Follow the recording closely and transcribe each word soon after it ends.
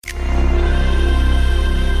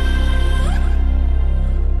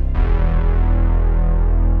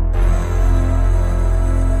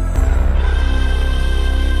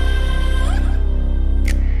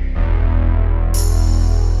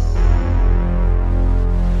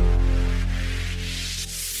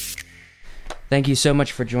Thank you so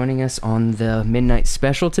much for joining us on the Midnight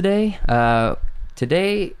Special today.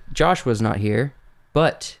 Today, Josh was not here,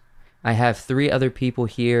 but I have 3 other people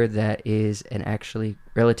here that is an actually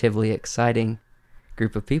relatively exciting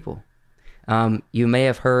group of people. You may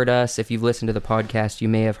have heard us, if you've listened to the podcast, you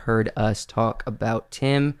may have heard us talk about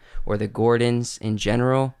Tim or the Gordons in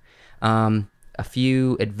general. A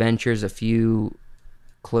few adventures, a few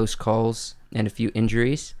close calls, and a few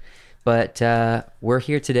injuries. But we're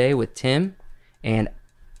here today with Tim and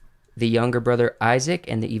the younger brother Isaac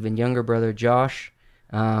and the even younger brother Josh.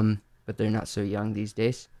 But they're not so young these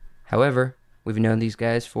days. However, we've known these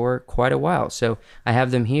guys for quite a while. So I have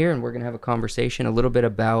them here, and we're going to have a conversation a little bit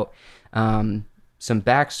about some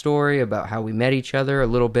backstory, about how we met each other, a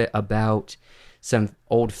little bit about some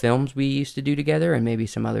old films we used to do together, and maybe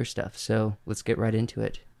some other stuff. So let's get right into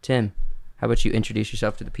it. Tim, how about you introduce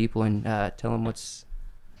yourself to the people and tell them what's,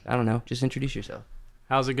 I don't know, just introduce yourself.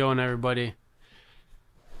 How's it going, everybody?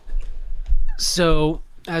 So,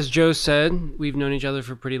 as Joe said, we've known each other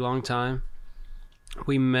for a pretty long time.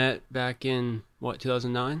 We met back in,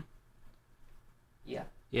 2009? Yeah.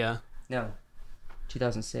 Yeah. No,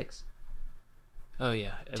 2006. Oh,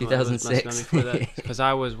 yeah. 2006. Because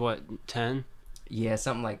I was, 10? Yeah,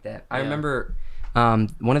 something like that. I Yeah. remember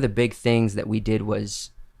one of the big things that we did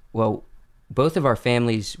was, well, both of our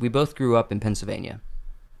families, we both grew up in Pennsylvania.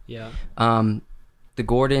 Yeah. The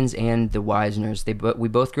Gordons and the Wisners, we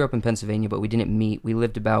both grew up in Pennsylvania, but we didn't meet. We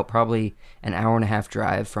lived about probably an hour and a half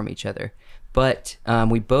drive from each other. But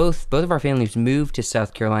we both of our families moved to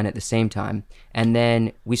South Carolina at the same time, and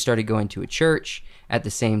then we started going to a church at the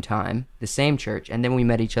same time, the same church, and then we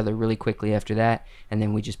met each other really quickly after that, and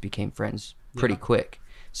then we just became friends pretty quick.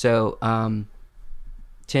 So,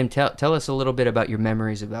 Tim, tell us a little bit about your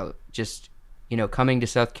memories about just, coming to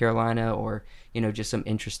South Carolina, or, just some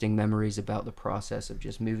interesting memories about the process of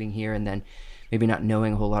just moving here and then maybe not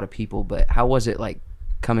knowing a whole lot of people, but how was it like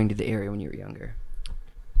coming to the area when you were younger?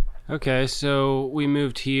 Okay, so we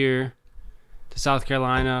moved here to South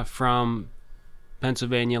Carolina from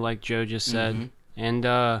Pennsylvania, like Joe just said. Mm-hmm. And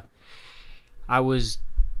I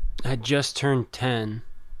had just turned 10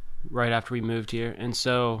 right after we moved here. And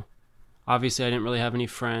so, obviously, I didn't really have any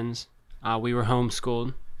friends. We were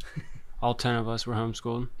homeschooled. All 10 of us were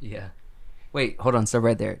homeschooled. Yeah. Wait, hold on. Stop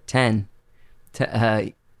right there. 10.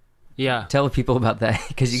 Yeah. Tell the people about that,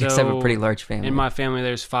 because you guys have a pretty large family. In my family,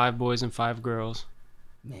 there's 5 boys and 5 girls.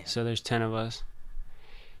 Man. So there's 10 of us.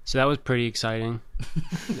 So that was pretty exciting.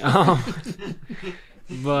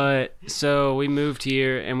 But so we moved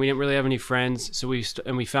here, and we didn't really have any friends. So we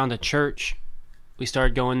found a church. We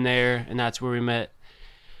started going there, and that's where we met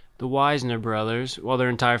the Wisner brothers. Well, their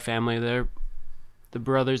entire family. They're the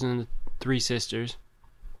brothers and the 3 sisters.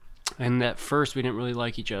 And at first, we didn't really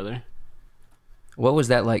like each other. What was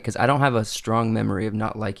that like? Because I don't have a strong memory of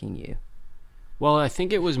not liking you. Well, I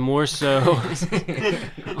think it was more so.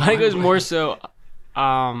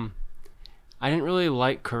 I didn't really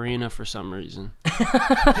like Karina for some reason.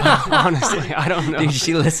 Honestly, I don't know. Dude,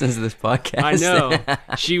 she listens to this podcast. I know.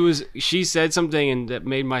 She said something and that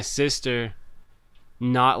made my sister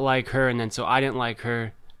not like her, and then so I didn't like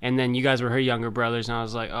her. And then you guys were her younger brothers, and I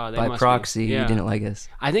was like, oh, they by must proxy, be. Yeah. You didn't like us.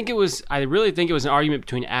 I really think it was an argument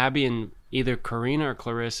between Abby and either Karina or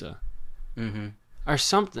Clarissa. Mm-hmm. Or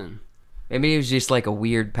something. Maybe it was just like a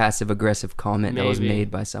weird passive-aggressive comment that was made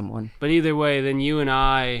by someone. But either way, then you and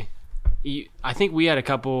I think we had a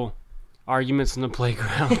couple arguments on the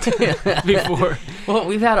playground before. Well,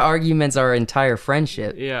 we've had arguments our entire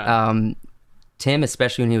friendship. Yeah. Tim,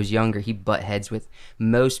 especially when he was younger, he butt heads with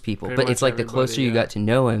most people. Pretty but it's like the closer you yeah. got to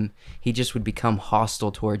know him, he just would become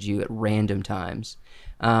hostile towards you at random times.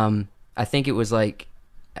 I think it was like,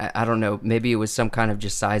 I don't know, maybe it was some kind of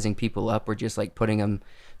just sizing people up or just like putting them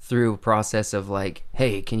through a process of like,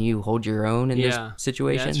 hey, can you hold your own in this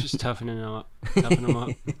situation? Yeah, it's just toughening them up.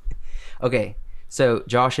 Okay, so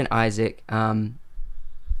Josh and Isaac,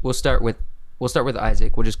 we'll start with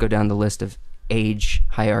Isaac. We'll just go down the list of age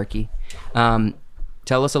hierarchy.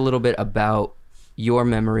 Tell us a little bit about your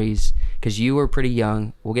memories, because you were pretty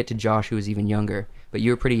young. We'll get to Josh, who was even younger, but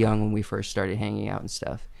you were pretty young when we first started hanging out and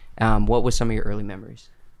stuff. What was some of your early memories?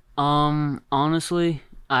 Honestly,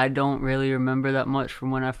 I don't really remember that much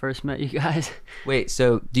from when I first met you guys. Wait,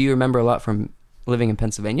 so do you remember a lot from living in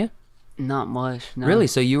Pennsylvania? Not much, no. Really?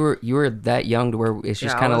 So you were that young to where it's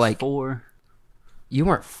just kind of like 4. You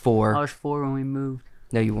weren't 4. I was 4 when we moved.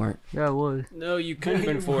 No, you weren't. Yeah, I was. No, you couldn't have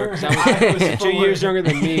been 4, because I was 2 years younger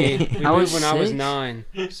than me. We moved when I was 6? 9,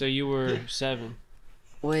 so you were 7.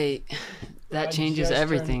 Wait, that changes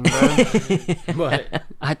everything, bro. But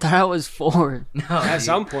I thought I was 4. No, at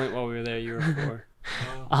some point while we were there, you were 4.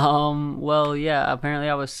 Well, yeah, apparently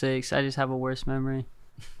I was 6. I just have a worse memory.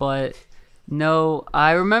 But no,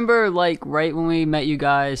 I remember like right when we met you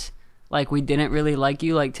guys, like we didn't really like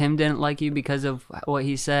you, like Tim didn't like you because of what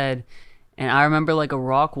he said. And I remember like a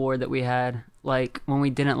rock war that we had, like when we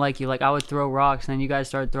didn't like you, like I would throw rocks and then you guys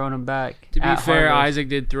started throwing them back. To be at fair, Harvest. Isaac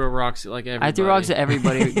did throw rocks at like everybody. I threw rocks at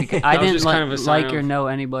everybody because I That was didn't just kind of a sign like or of- know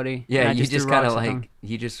anybody. Yeah, and I you just threw kind of rocks at like them.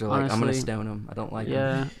 you just were like, I'm gonna Honestly. stone him. I don't like him.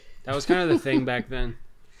 Yeah. That was kind of the thing back then.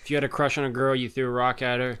 If you had a crush on a girl, you threw a rock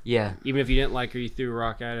at her. Yeah, Even if you didn't like her, you threw a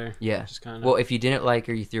rock at her. yeah. Just kind of. Well, if you didn't like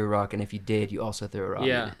her, you threw a rock, and if you did, you also threw a rock.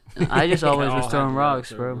 yeah. I just always All was had throwing to rocks,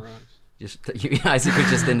 throw bro. rocks. Just Isaac was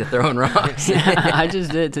just into throwing rocks. I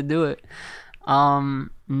just did it to do it.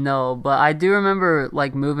 No, but I do remember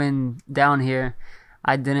like moving down here.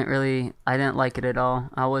 I didn't like it at all.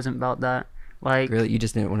 I wasn't about that. Like, Really, you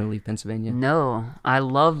just didn't want to leave Pennsylvania? no, I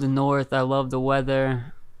love the north. I love the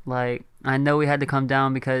weather. Like, I know we had to come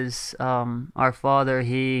down because our father,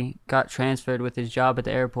 he got transferred with his job at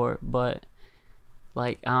the airport, but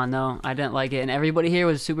like, I don't know, I didn't like it. And everybody here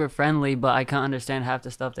was super friendly, but I couldn't understand half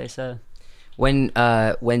the stuff they said. When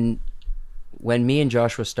me and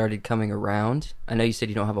Joshua started coming around, I know you said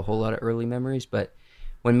you don't have a whole lot of early memories, but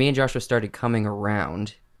when me and Joshua started coming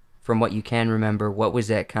around, from what you can remember, what was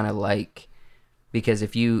that kind of like? Because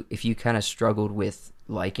if you kind of struggled with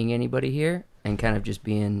liking anybody here and kind of just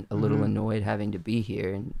being a little annoyed having to be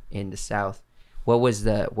here in the South, what was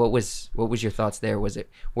your thoughts there? Was it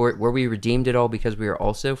were we redeemed at all because we were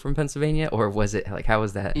also from Pennsylvania, or was it like, how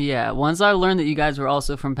was that? Yeah, once I learned that you guys were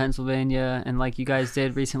also from Pennsylvania and like you guys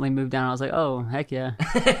did recently move down, I was like, oh, heck yeah.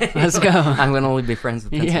 Let's go. I'm gonna only be friends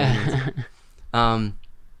with Pennsylvanians. Yeah.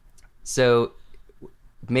 So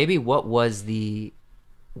maybe what was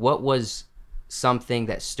something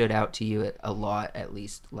that stood out to you a lot, at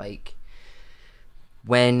least, like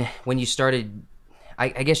when you started, I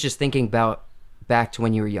guess just thinking about back to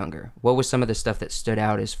when you were younger, what was some of the stuff that stood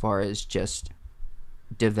out as far as just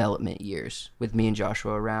development years with me and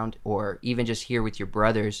Joshua around, or even just here with your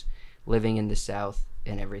brothers living in the South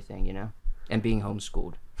and everything, and being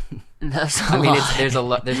homeschooled? That's I mean, lot. there's a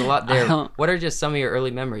lot there. don't- What are just some of your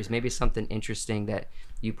early memories? Maybe something interesting that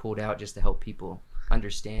you pulled out just to help people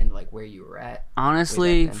understand like where you were at.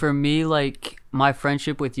 Honestly, then. for me, like my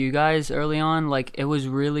friendship with you guys early on, like it was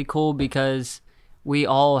really cool because we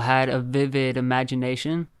all had a vivid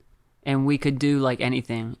imagination and we could do like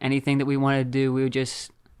anything that we wanted to do. We would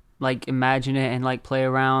just like imagine it and like play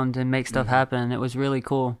around and make stuff happen. It was really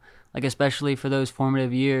cool, like especially for those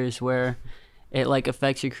formative years where it like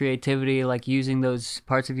affects your creativity, like using those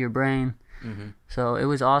parts of your brain. So it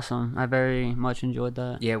was awesome. I very much enjoyed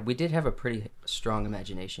that. Yeah, we did have a pretty strong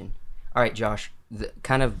imagination. All right, Josh,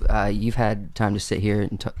 you've had time to sit here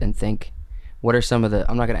and think. What are some of the?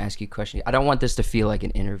 I'm not going to ask you questions. I don't want this to feel like an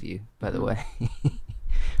interview, by the way.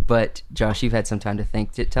 But Josh, you've had some time to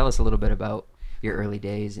think. Tell us a little bit about your early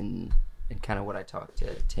days and kind of what I talked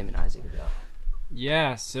to Tim and Isaac about.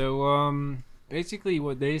 Yeah, so basically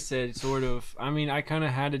what they said, sort of, I mean, I kind of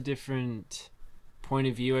had a different point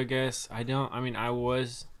of view, I guess. I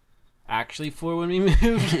was actually 4 when we moved.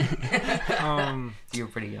 You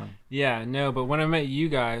were pretty young. Yeah, no, but when I met you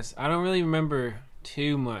guys, I don't really remember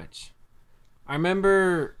too much. I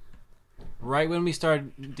remember right when we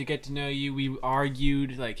started to get to know you, we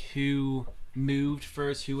argued like who moved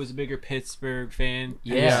first, who was a bigger Pittsburgh fan,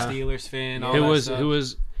 Yeah. and Steelers fan, all Who that was stuff. who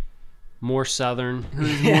was more Southern?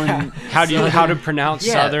 Who's more How to pronounce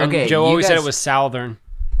Yeah, Southern? okay, Joe you always said guys- it was Southern.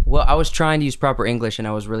 Well, I was trying to use proper English, and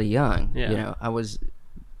I was really young. Yeah. I was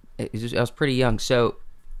pretty young. So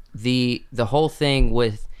the whole thing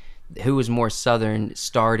with who was more Southern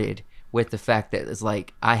started with the fact that it's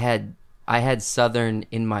like I had Southern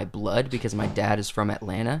in my blood because my dad is from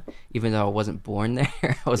Atlanta, even though I wasn't born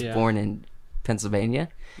there. I was Yeah. born in Pennsylvania.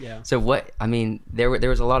 Yeah. So there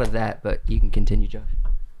was a lot of that, but you can continue, Josh.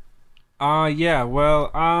 Yeah,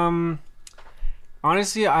 well,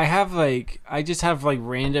 honestly, I just have like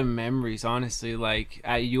random memories, honestly, like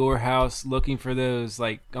at your house looking for those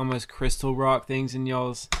like almost crystal rock things in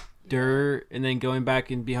y'all's dirt, and then going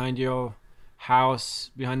back in behind your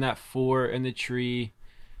house, behind that fort and the tree,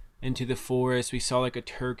 into the forest. We saw like a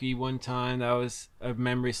turkey one time. That was a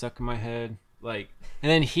memory stuck in my head. Like,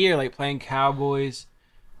 and then here, like playing Cowboys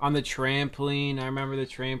on the trampoline. I remember the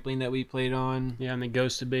trampoline that we played on. Yeah, and the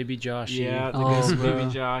ghost of baby Josh. Yeah, the Oh, Ghost of bro.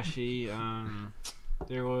 Baby Joshy.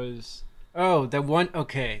 There was that one.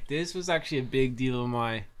 Okay, this was actually a big deal in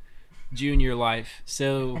my junior life.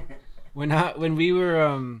 So when we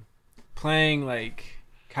were playing like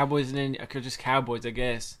Cowboys and just Cowboys, I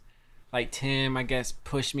guess, like Tim, I guess,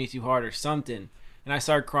 pushed me too hard or something. and I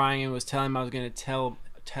started crying and was telling him I was gonna tell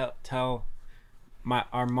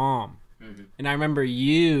our mom. Mhm. And I remember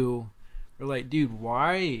you were like, dude,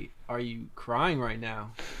 why are you crying right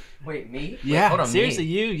now? Wait, me? Yeah, hold on, seriously,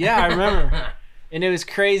 me? you. Yeah, I remember. And it was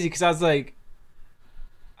crazy because I was like,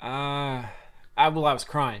 I was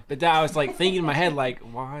crying, but then I was like thinking in my head, like,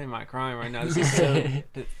 why am I crying right now? This is so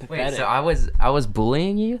pathetic. Wait, so I was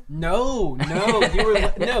bullying you? No, you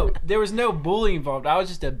were no. There was no bullying involved. I was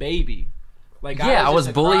just a baby. Like Yeah, I was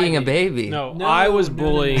just bullying a crybaby. baby. No, No, I was no,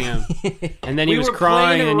 bullying no. him, and then he We was were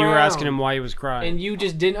crying, playing and you were around. asking him why he was crying. And you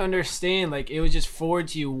just didn't understand. Like it was just forward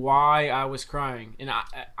to you why I was crying, and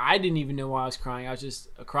I didn't even know why I was crying. I was just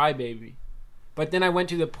a crybaby. But then I went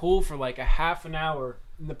to the pool for like a half an hour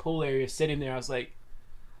in the pool area, sitting there. I was like,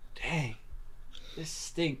 dang, this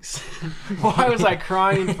stinks. Why was I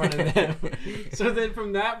crying in front of them? So then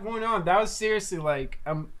from that point on, that was seriously like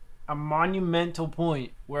a monumental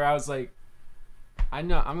point where I was like, I'm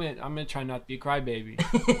gonna try not to be a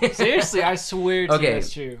crybaby. Seriously, I swear to you Okay,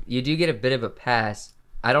 that's true. you do get a bit of a pass.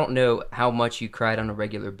 I don't know how much you cried on a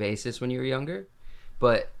regular basis when you were younger,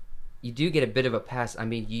 but you do get a bit of a pass. I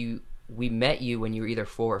mean, we met you when you were either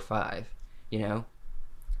 4 or 5, you know?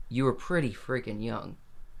 You were pretty freaking young.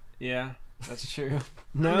 Yeah, that's true.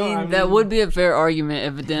 I mean, that would be a fair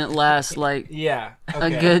argument if it didn't last like yeah a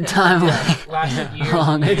okay. good time. Lasted years.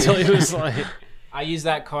 Long. until he was like, I used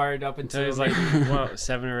that card up until until he was like, what,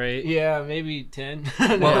 7 or 8? yeah, maybe 10.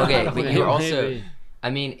 Well, okay, but Maybe. you're also, I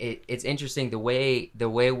mean, it's interesting the way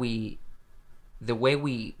we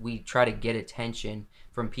try to get attention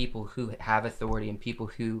from people who have authority and people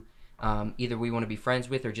who either we want to be friends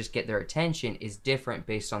with or just get their attention is different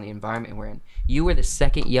based on the environment we're in. You were the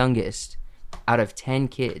second youngest out of 10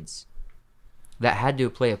 kids that had to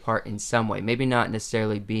play a part in some way. Maybe not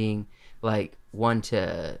necessarily being like one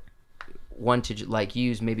to like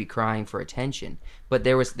use maybe crying for attention, but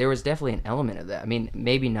there was definitely an element of that. I mean,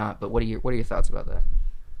 maybe not, but what are your thoughts about that?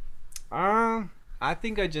 I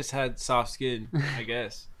think I just had soft skin, I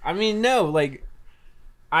guess. I mean, no, like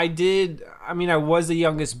I was the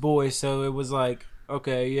youngest boy, so it was like,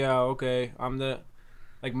 okay, I'm the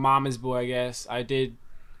like mama's boy, I guess.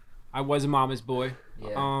 I was a mama's boy.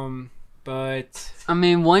 Yeah. But I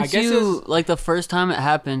mean, once guess you it's- like the first time it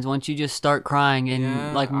happens, once you just start crying and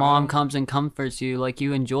Yeah, like mom comes and comforts you, like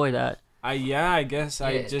you enjoy that. I guess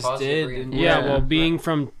I it's just positive did. And reinforcement. Yeah, Yeah. well, being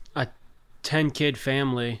from a 10-kid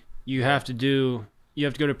family, you have to go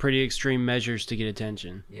to pretty extreme measures to get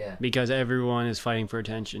attention Yeah. because everyone is fighting for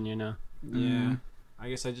attention, you know. yeah. I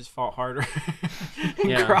guess I just fought harder.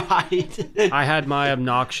 Yeah. Cried. I had my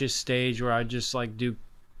obnoxious stage where I just like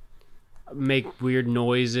make weird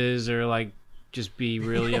noises or like just be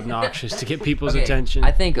really obnoxious to get people's Okay, attention.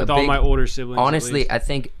 I think with a all big- my older siblings. at Honestly, least. I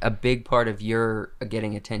think a big part of your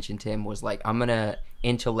getting attention, Tim, was like, I'm gonna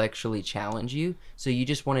intellectually challenge you. So you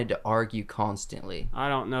just wanted to argue constantly. I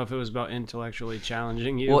don't know if it was about intellectually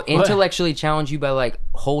challenging you. Well, but- intellectually challenge you by like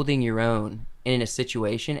holding your own in a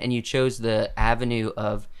situation, and you chose the avenue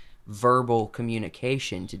of verbal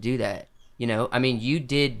communication to do that. You know, I mean, you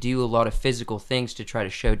did do a lot of physical things to try to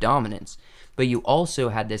show dominance, but you also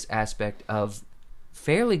had this aspect of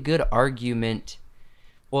fairly good argument,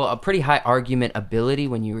 well, a pretty high argument ability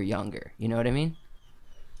when you were younger. You know what I mean?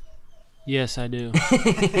 Yes, I do.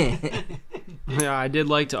 Yeah, I did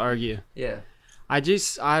like to argue. Yeah. I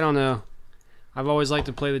don't know. I've always liked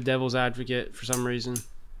to play the devil's advocate for some reason.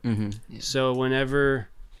 Mm-hmm. So whenever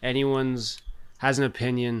has an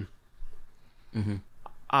opinion, Mm-hmm.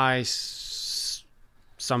 I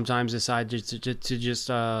sometimes decide to just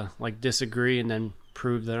like disagree and then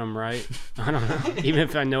prove that I'm right. I don't know. Even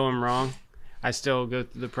if I know I'm wrong, I still go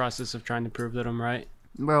through the process of trying to prove that I'm right.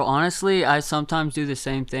 Bro, honestly, I sometimes do the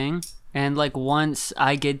same thing. And like once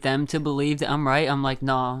I get them to believe that I'm right, I'm like,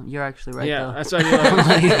 no, you're actually right Yeah, though. that's what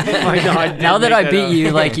I do. Like, no, I did Now that make I beat up.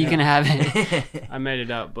 you, like you can have it. I made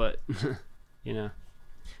it up, but you know.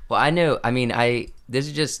 Well, I know. I mean, this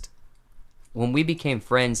is just when we became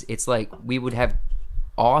friends. It's like we would have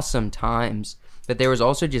awesome times, but there was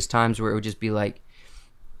also just times where it would just be like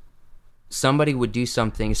somebody would do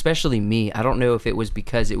something, especially me. I don't know if it was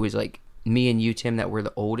because it was like me and you, Tim, that were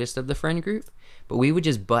the oldest of the friend group, but we would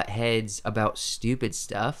just butt heads about stupid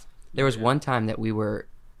stuff. There was one time that we were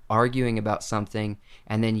arguing about something,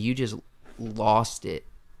 and then you just lost it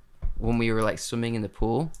when we were like swimming in the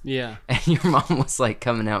pool. Yeah. And your mom was like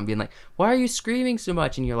coming out and being like, why are you screaming so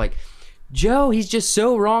much? And you're like, Joe, he's just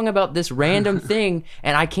so wrong about this random thing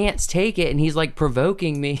and I can't take it. And he's like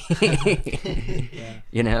provoking me.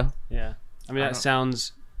 You know? Yeah. I mean, I that don't-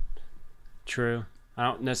 sounds true. I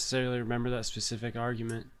don't necessarily remember that specific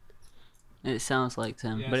argument. It sounds like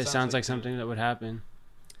Tim. Yeah. but it sounds like Tim. something that would happen.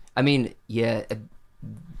 I mean, yeah.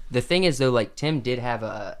 The thing is, though, like Tim did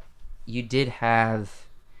have you did have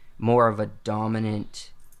more of a dominant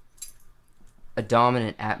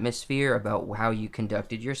atmosphere about how you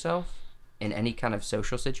conducted yourself in any kind of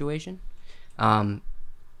social situation.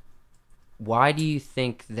 Why do you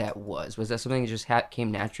think that was? Was that something that just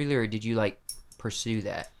came naturally, or did you like pursue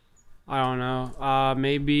that? I don't know.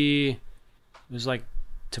 Maybe it was like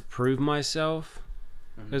to prove myself,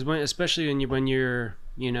 because especially when you're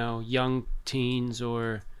young teens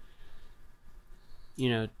or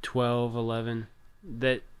 12, 11,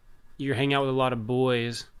 that you're hanging out with a lot of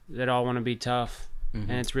boys that all want to be tough, and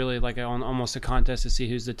it's really like almost a contest to see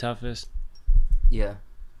who's the toughest. Yeah.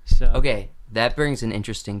 So Okay, that brings an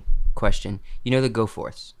interesting question. You know the Go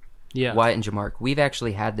Forths, yeah, Wyatt and Jamark. We've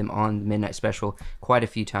actually had them on the Midnight Special quite a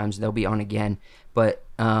few times. They'll be on again. But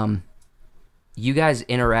you guys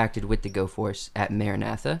interacted with the Go Force at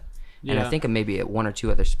Maranatha, and I Yeah. think maybe at one or two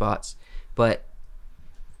other spots. But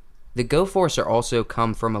the Go Force are also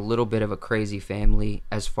come from a little bit of a crazy family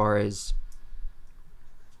as far as,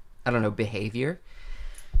 I don't know, behavior.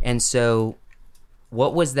 And so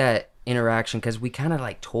what was that interaction? Because we kind of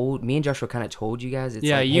like me and Joshua kind of told you guys. It's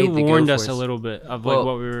yeah, like, you hey, the Go warned us a Force- little bit of Well- like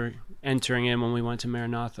what we were entering in when we went to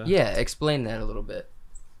Maranatha. Yeah, explain that a little bit.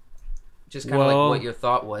 Just kind of Well- like what your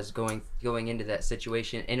thought was going into that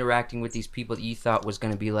situation, interacting with these people that you thought was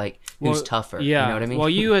going to be like, who's Well, tougher? Yeah. You know what I mean? Well,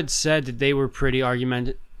 you had said that they were pretty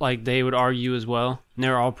argumentative, like they would argue as well, and they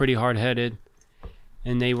were all pretty hard-headed,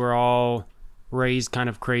 and they were all raised kind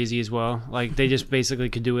of crazy as well. Like they just basically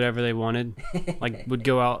could do whatever they wanted. Like would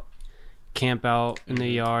go out, camp out in the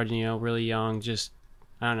yard, really young, just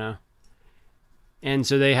I don't know. And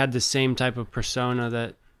so they had the same type of persona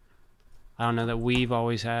that I don't know that we've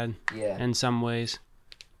always had yeah. in some ways,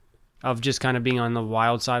 of just kind of being on the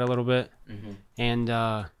wild side a little bit. Mhm. And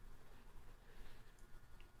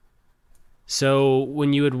so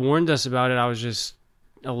when you had warned us about it, I was just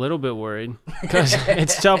a little bit worried because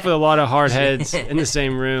it's tough with a lot of hard heads in the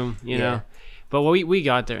same room, you Yeah. know. But we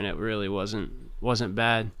got there and it really wasn't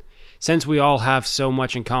bad. Since we all have so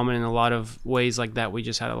much in common in a lot of ways like that, we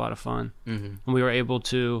just had a lot of fun. Mhm. And we were able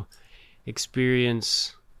to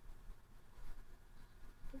experience,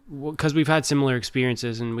 because we've had similar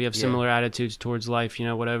experiences and we have Yeah. similar attitudes towards life,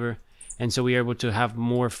 whatever. And so we were able to have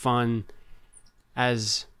more fun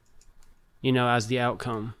as the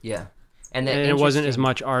outcome. Yeah. And it wasn't as interesting-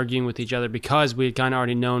 much arguing with each other because we had kind of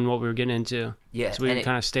already known what we were getting into. Yeah. So we and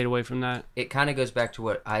kind of stayed away from that. it kind of goes back to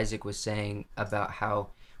what Isaac was saying about how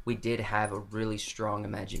we did have a really strong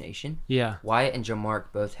imagination. Yeah. Wyatt and Jamark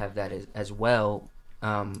both have that as well.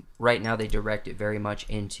 Right now, they direct it very much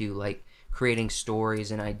into like creating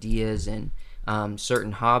stories and ideas and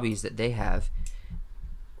certain hobbies that they have.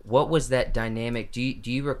 What was that dynamic? Do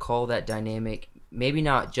you recall that dynamic? Maybe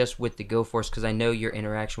not just with the Go Force, because I know your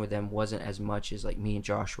interaction with them wasn't as much as like me and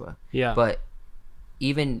Joshua. Yeah. But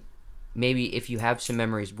even maybe if you have some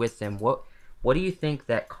memories with them, what do you think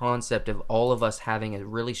that concept of all of us having a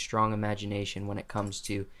really strong imagination when it comes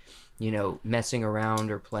to, messing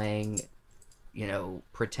around or playing,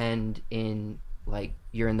 pretend in like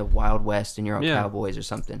you're in the Wild West and you're on Yeah. Cowboys or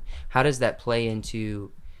something. How does that play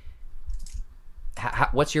into?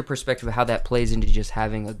 What's your perspective of how that plays into just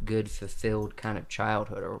having a good, fulfilled kind of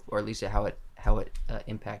childhood, or at least how it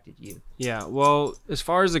impacted you? Yeah, well, as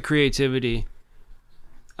far as the creativity,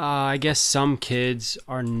 I guess some kids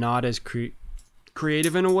are not as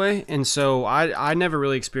creative in a way, and so I never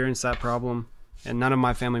really experienced that problem, and none of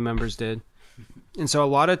my family members did. And so a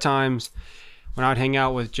lot of times when I'd hang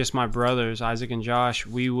out with just my brothers, Isaac and Josh,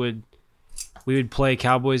 we would play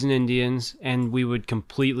Cowboys and Indians, and we would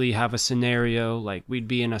completely have a scenario, like we'd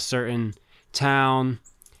be in a certain town,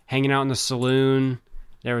 hanging out in the saloon.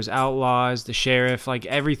 There was outlaws, the sheriff, like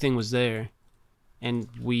everything was there. And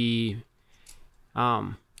we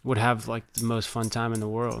would have like the most fun time in the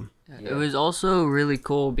world. It was also really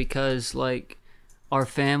cool because like our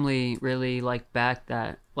family really like backed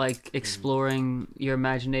that, like exploring your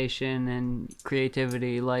imagination and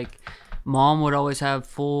creativity. Like Mom would always have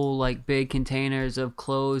full like big containers of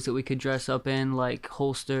clothes that we could dress up in, like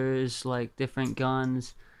holsters, like different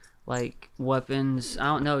guns, like weapons. I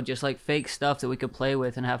don't know, just like fake stuff that we could play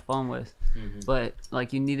with and have fun with. But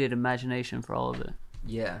like you needed imagination for all of it.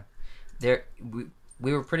 Yeah,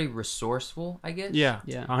 we were pretty resourceful, I guess. Yeah,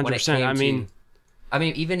 Yeah. 100%. I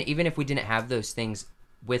mean, even if we didn't have those things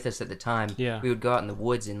with us at the time, Yeah. we would go out in the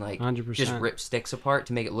woods and like 100%. just rip sticks apart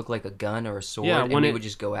to make it look like a gun or a sword, Yeah, and when we it- would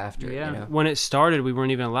just go after it. Yeah. You know? when it started, we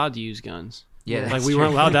weren't even allowed to use guns. Yeah, Like that's we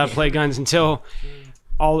weren't true. allowed to play guns until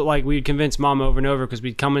all like we'd convince mom over and over because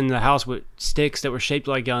we'd come into the house with sticks that were shaped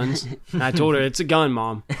like guns. And I told her, it's a gun,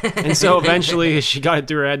 mom. And so eventually she got it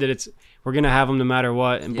through her head that we're going to have them no matter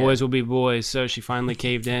what, and boys will be boys. So she finally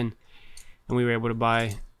caved in, and we were able to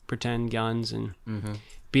buy pretend guns and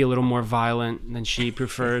be a little more violent than she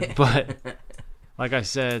preferred. But like I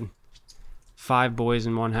said, 5 boys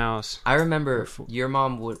in one house. I remember your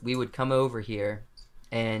mom we would come over here,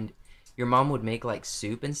 and your mom would make like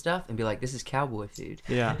soup and stuff and be like, this is cowboy food.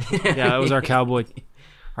 Yeah. Yeah, it was our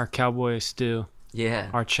cowboy stew. Yeah.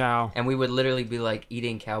 Our chow. And we would literally be like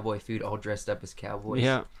eating cowboy food all dressed up as cowboys.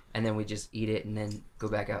 Yeah. And then we just eat it and then go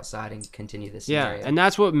back outside and continue this scenario. Yeah, and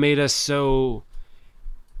that's what made us so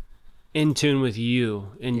in tune with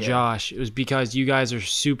you and Josh. It was because you guys are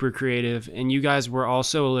super creative, and you guys were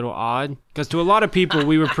also a little odd. Because to a lot of people,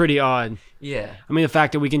 we were pretty odd. Yeah. I mean, the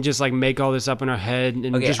fact that we can just like make all this up in our head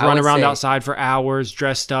and Okay, just I run would around say- outside for hours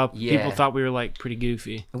dressed up. Yeah. People thought we were like pretty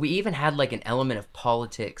goofy. We even had like an element of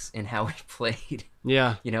politics in how we played.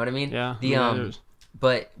 Yeah. You know what I mean? Yeah.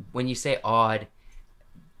 But when you say odd,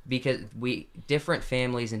 because different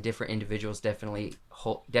families and different individuals definitely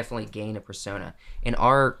gain a persona. In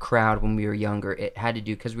our crowd when we were younger, it had to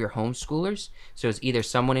do because we were homeschoolers. So it's either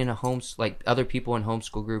someone in like other people in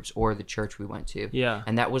homeschool groups or the church we went to. Yeah.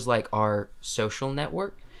 And that was like our social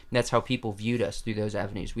network. And that's how people viewed us through those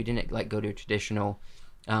avenues. We didn't like go to a traditional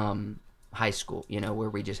high school, where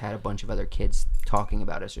we just had a bunch of other kids talking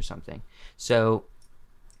about us or something. So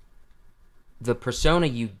the persona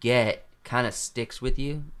you get kind of sticks with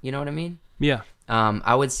you. You know what I mean? Yeah.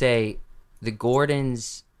 I would say the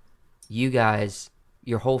Gordons, you guys,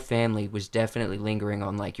 your whole family was definitely lingering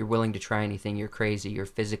on like, you're willing to try anything, you're crazy, you're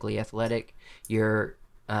physically athletic, you're,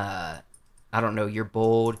 you're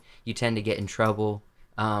bold, you tend to get in trouble,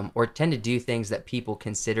 or tend to do things that people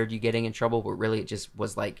considered you getting in trouble, but really it just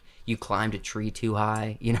was like you climbed a tree too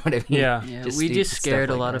high. You know what I mean? Yeah. Yeah, Just we stupid just scared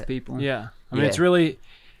stuff a like lot that. of people. Yeah. I mean, Yeah. it's really...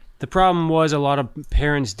 The problem was a lot of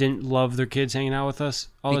parents didn't love their kids hanging out with us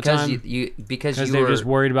all the time. Because you they're were just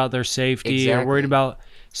worried about their safety or worried Exactly. about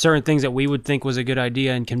certain things that we would think was a good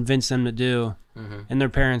idea and convince them to do. And their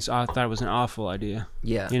parents thought it was an awful idea.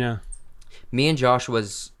 Yeah. You know? Me and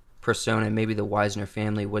Joshua's persona, maybe the Wisner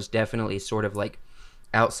family, was definitely sort of like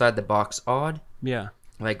outside the box odd. Yeah.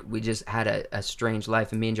 Like we just had a strange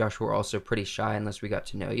life, and me and Joshua were also pretty shy unless we got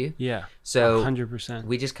to know you. Yeah. So 100%.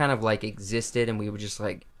 we just kind of like existed, and we would just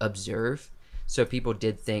like observe. So people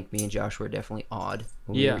did think me and Joshua were definitely odd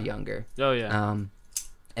when we Yeah. were younger. Oh, yeah.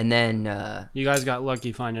 And then You guys got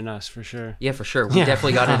lucky finding us, for sure. yeah, for sure, we Yeah.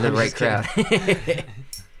 definitely got into the I'm right just crowd.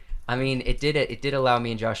 I mean, it did allow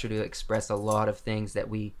me and Joshua to express a lot of things that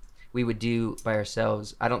we would do by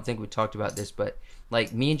ourselves. I don't think we talked about this, but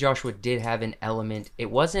like me and Joshua did have an element. It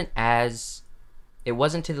wasn't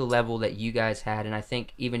to the level that you guys had, and I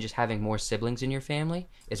think even just having more siblings in your family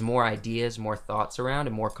is more ideas, more thoughts around,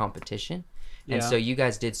 and more competition. And Yeah. so you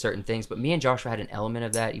guys did certain things, but me and Joshua had an element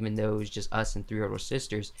of that, even though it was just us and 3 older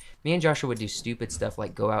sisters. Me and Joshua would do stupid stuff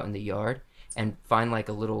like go out in the yard and find like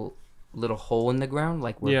a little hole in the ground,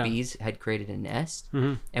 like where Yeah. bees had created a nest.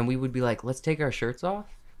 Mm-hmm. And we would be like, let's take our shirts off,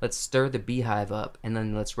 let's stir the beehive up, and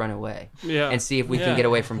then let's run away Yeah. and see if we Yeah. can get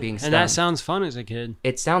away from being stung. And that sounds fun as a kid.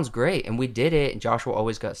 It sounds great, and we did it, and Joshua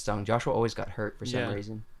always got stung. Joshua always got hurt for some Yeah.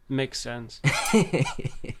 reason. Makes sense.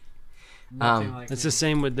 Nothing like It's me. the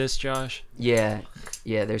same with this, Josh. Yeah,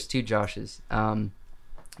 there's 2 Joshes.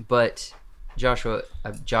 But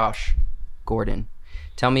Josh Gordon,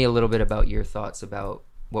 tell me a little bit about your thoughts about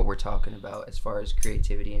what we're talking about as far as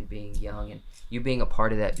creativity and being young and you being a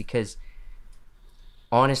part of that, because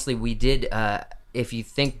honestly, we did, if you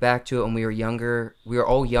think back to it when we were younger, we were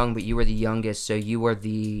all young, but you were the youngest, so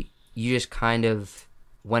you just kind of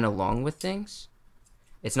went along with things.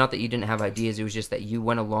 It's not that you didn't have ideas, it was just that you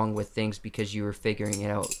went along with things because you were figuring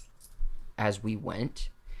it out as we went.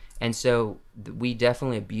 And so we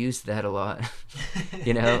definitely abused that a lot,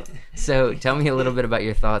 So tell me a little bit about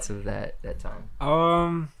your thoughts of that time.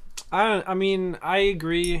 I mean, I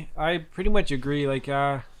agree. I pretty much agree. Like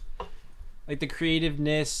the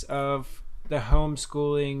creativeness of the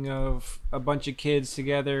homeschooling of a bunch of kids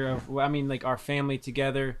together. Like our family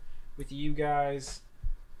together with you guys.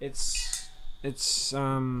 It's.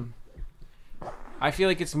 I feel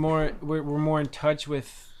like it's more. We're more in touch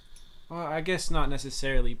with. Well, I guess not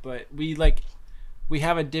necessarily, but we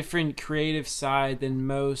have a different creative side than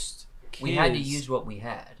most kids. We had to use what we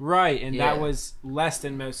had. Right, and Yeah. that was less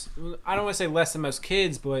than most. I don't want to say less than most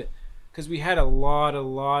kids, but because we had a lot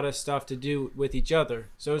of stuff to do with each other,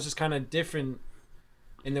 so it was just kind of different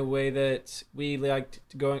in the way that we liked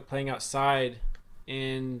playing outside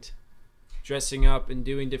and dressing up and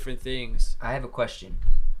doing different things. I have a question.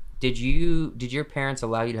 did your parents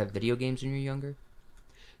allow you to have video games when you were younger?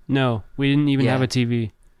 No, we didn't even Yeah. have a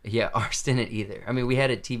TV. Yeah, ours didn't either. I mean, we had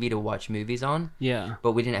a TV to watch movies on, Yeah.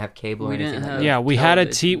 but we didn't have cable or We anything didn't like have- that. Yeah, we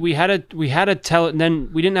had a television. then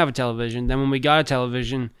we didn't have a television. Then when we got a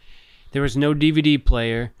television, there was no DVD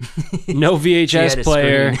player, no So you had VHS a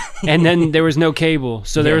player, screen. and then there was no cable.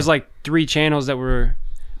 So there Yeah. was like 3 channels that were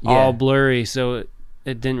Yeah. all blurry, so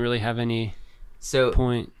it didn't really have any So,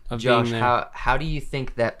 point of Josh, being there. how do you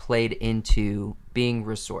think that played into being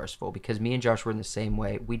resourceful? Because me and Josh were in the same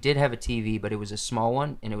way. We did have a TV, but it was a small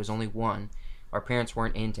one, and it was only one. Our parents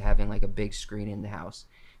weren't into having like a big screen in the house.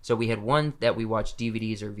 So we had one that we watched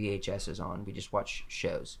DVDs or VHSs on. We just watched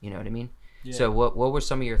shows. You know what I mean? Yeah. So what were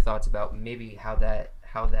some of your thoughts about maybe how that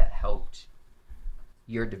helped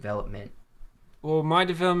your development? Well, my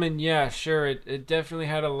development, yeah, sure. It definitely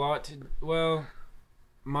had a lot to. Well,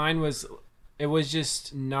 mine was. It was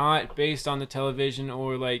just not based on the television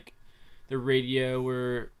or like the radio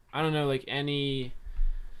or I don't know, like any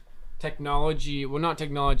technology. Well, not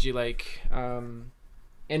technology, like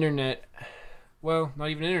internet. Well, not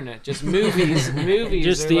even internet, just movies. Movies.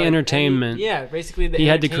 Just or, the like, entertainment. yeah, basically the. He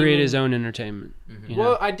had to create his entertainment. own entertainment. Mhm. you know?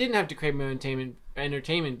 Well, I didn't have to create my own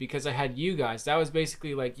entertainment because I had you guys. That was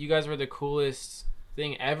basically like you guys were the coolest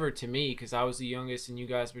thing ever to me because I was the youngest and you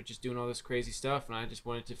guys were just doing all this crazy stuff and I just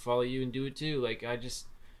wanted to follow you and do it too. Like I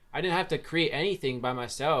didn't have to create anything by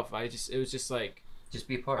myself. It was just like Just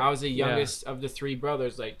be a part. I was the youngest of the 3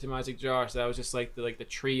 brothers, like Tim, Isaac, Josh. That was just like the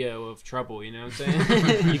trio of trouble. You know what I'm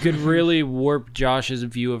saying? You could really warp Josh's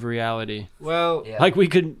view of reality. Well, Yeah. Like you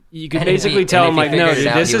could And basically if tell he him like, no, figured it dude,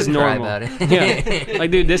 out, this he is would cry normal. about it. Yeah.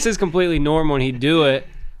 Like, dude, this is completely normal, and he'd do it.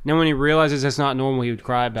 And then when he realizes it's not normal, he would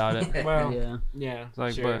cry about it. well, Yeah. yeah,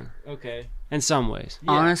 Like, sure, okay. In some ways.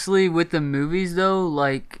 Yeah. Honestly, with the movies though,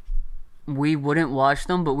 like we wouldn't watch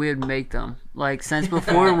them, but we would make them. Like since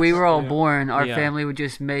before we were all Yeah. born, our Yeah. family would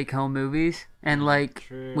just make home movies, and like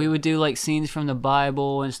True. we would do like scenes from the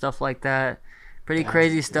Bible and stuff like that. Pretty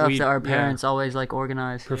crazy stuff We- that our yeah. parents always like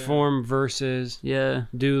organized. Perform verses, Yeah.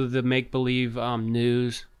 do the make-believe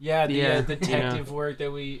news. Yeah, the Yeah. detective work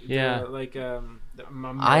that we Yeah.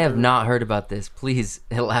 my I have mother- not heard about this. Please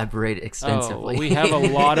elaborate extensively. Oh, we have a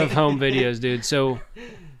lot of home videos, dude. So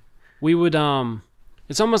we would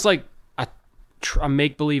it's almost like a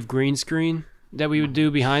make-believe green screen that we would do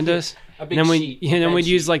behind us. a big And then sheet, then bed we'd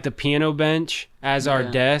use sheet. like the piano bench as our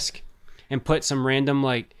Yeah. desk and put some random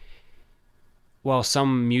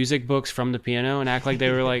some music books from the piano and act like they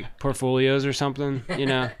were like portfolios or something, you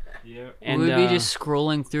know. Yeah. And We'd be just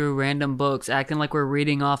scrolling through random books, acting like we're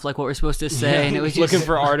reading off like what we're supposed to say, and it was just looking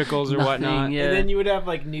for articles or nothing, whatnot. Yeah. And then you would have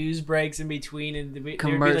like news breaks in between, and there'd be like a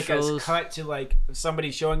Commercials. cut to like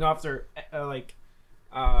somebody showing off their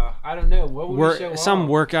I don't know what would we show Some off?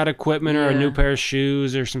 worked equipment or a Yeah. new pair of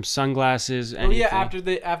shoes or some sunglasses. Oh Anything. yeah,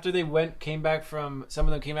 after they came back from some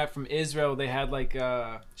of them came back from Israel, they had like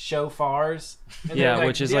shofars. And Yeah, they're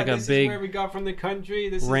which is like a this big is where we got from the country.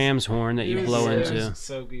 This ram's horn that is, you it blow was- it into was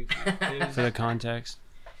so goofy. It was- for the context.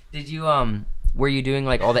 Did you were you doing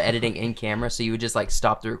like all the editing in camera, so you would just like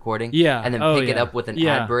stop the recording, Yeah. and then Oh, pick it yeah. up with an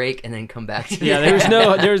Yeah. ad break, and then come back to Yeah, it?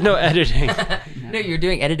 there was no editing. No, you're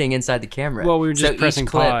doing editing inside the camera. Well, we were just each pressing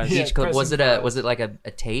clip, pause. Yeah, Each clip was pressing it pause. was it like a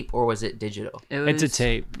tape or was it digital? It It's a was-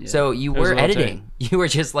 tape. yeah. So you It was were a little editing. You were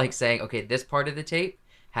just like saying, okay, this part of the tape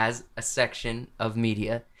has a section of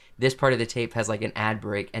media. This part of the tape has like an ad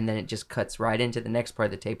break, and then it just cuts right into the next part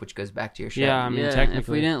of the tape, which goes back to your show. Yeah, I mean, yeah, if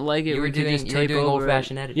technically. we didn't like it, you were we could doing just you were tape doing over old it.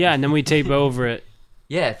 fashioned editing. Yeah, and then we tape over it.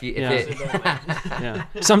 Yeah, if you if Yeah. it Yeah.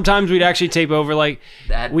 Sometimes we'd actually tape over like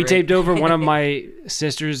the ad we break. taped over one of my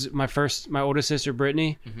sisters, my oldest sister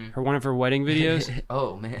Brittany, Mhm. one of her wedding videos.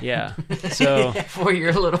 Oh man. Yeah. So for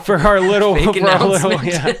your little for our little fake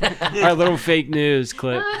yeah, our little fake news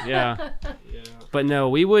clip. Yeah. But no,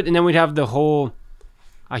 we would, and then we'd have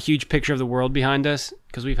a huge picture of the world behind us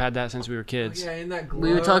because we've had that since we were kids. yeah, in that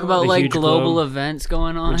We would talk about The like huge global globe. events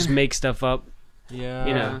going We on. just make stuff up. Yeah,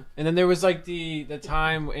 you know. And then there was like the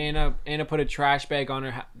time Anna put a trash bag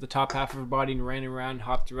on the top half of her body and ran around,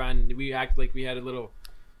 hopped around. And we acted like we had a little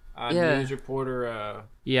Yeah. news reporter.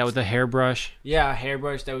 Yeah, with a hairbrush. Yeah, a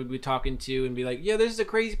hairbrush that we'd be talking to and be like, "Yeah, this is a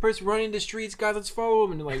crazy person running the streets, guys. Let's follow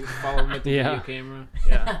him." And like follow him with the Yeah. video camera.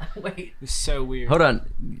 Yeah, Wait. it was so weird. Hold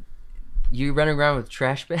on. You running around with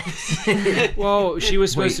trash bags? Well, she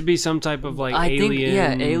was supposed Wait. to be some type of like I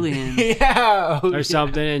alien. think alien. Yeah, Or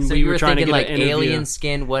something, and So we you were were trying to thinking get like an interview. alien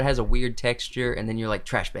skin, what has a weird texture, and then you're like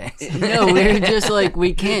trash bags. No, we're just like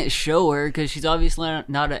we can't show her because she's obviously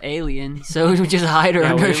not an alien, so we just hide her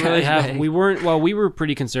Yeah, we under a didn't really trash have. bag. We weren't. Well, we were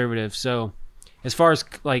pretty conservative. So, as far as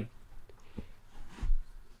like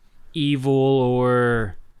evil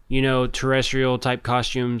or terrestrial type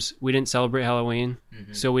costumes. We didn't celebrate Halloween,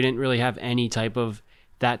 so we didn't really have any type of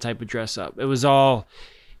that type of dress up. It was all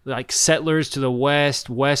like settlers to the west,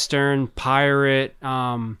 Western, pirate,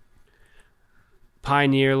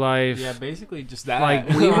 pioneer life. Yeah, basically just that. Like,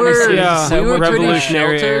 We were, Honestly, yeah, we were pretty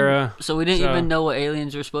Revolutionary sheltered, era. so we didn't So- even know what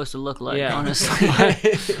aliens were supposed to look like, Yeah. honestly.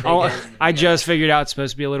 I just figured out it's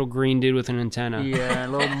supposed to be a little green dude with an antenna. Yeah, a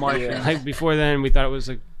little Martian. Like before then, we thought it was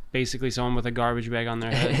like basically someone with a garbage bag on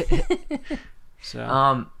their head.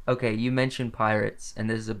 So Okay, you mentioned pirates, and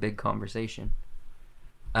this is a big conversation.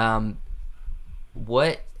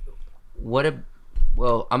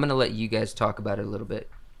 Well, I'm gonna let you guys talk about it a little bit.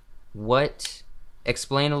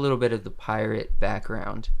 Explain a little bit of the pirate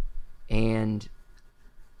background, and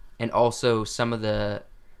also some of the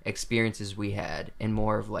experiences we had in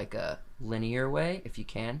more of like a linear way, if you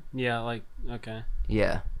can. yeah, like okay.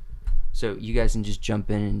 Yeah. So you guys can just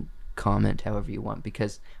jump in and comment however you want,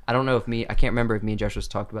 because I don't know I can't remember if me and Joshua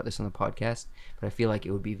talked about this on the podcast, but I feel like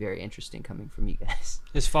it would be very interesting coming from you guys.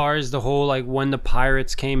 As far as the whole like when the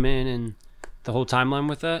pirates came in and the whole timeline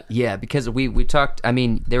with that. Yeah, because we talked. I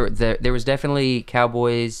mean, there was definitely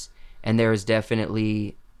cowboys, and there was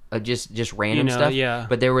definitely just random stuff. Yeah.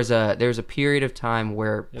 But there was a period of time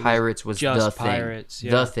where pirates was just the thing. pirates,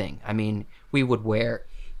 yeah. The thing. I mean, we would wear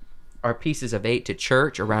our pieces of 8 to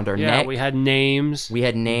church around our Yeah, neck. we had names. We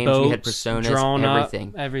had names. We had boats personas. drawn up,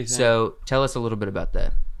 Everything. everything. So tell us a little bit about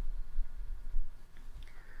that.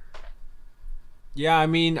 Yeah, I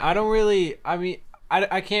mean, I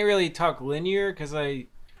can't really talk linear because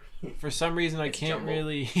for some reason I can't jumbled.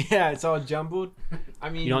 really. Yeah, it's all jumbled. I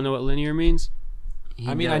mean, You don't know what linear means?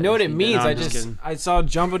 I mean, I know what it means. No, I I'm just just kidding. I saw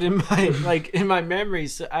jumbled in my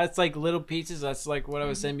memories. So that's like little pieces. That's like what I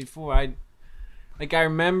was saying before. I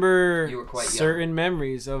remember You were quite young. certain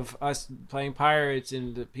memories of us playing pirates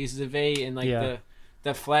and the pieces of 8 and like Yeah.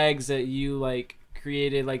 the flags that you like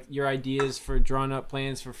created, like your ideas for drawn up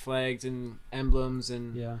plans for flags and emblems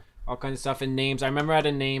and Yeah. all kinds of stuff and names. I remember I had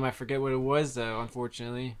a name. I forget what it was though.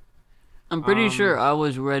 Unfortunately, I'm pretty sure I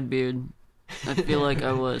was Redbeard. I feel like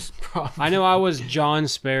I was. I know I was John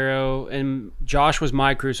Sparrow, and Josh was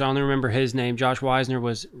my crew, so I only remember his name. Josh Wisner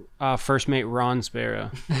was first mate Ron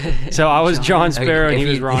Sparrow. So I was John Sparrow, and If he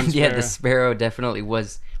was you- Ron Sparrow. Yeah, the Sparrow definitely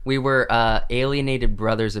was. We were alienated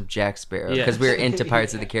brothers of Jack Sparrow because we were into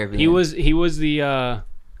Pirates of the Caribbean. He was the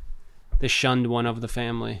shunned one of the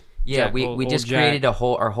family. Yeah, Jack, we old just Jack. created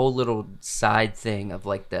our whole little side thing of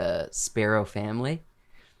like the Sparrow family.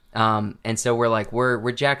 And so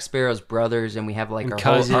we're Jack Sparrow's brothers, and we have like And our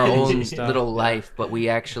cousins own and stuff. little life, but we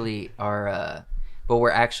actually are but we're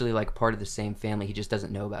actually like part of the same family. He just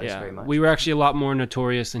doesn't know about us Yeah, very much. we were actually a lot more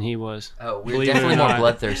notorious than he was. we were believe it or definitely more not.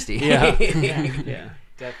 bloodthirsty. Yeah. Yeah,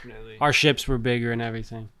 definitely. our ships were bigger and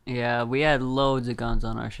everything. Yeah, we had loads of guns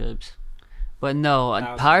on our ships. But no,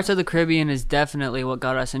 Thousands. Pirates of the Caribbean is definitely what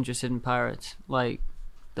got us interested in pirates. Like,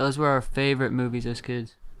 those were our favorite movies as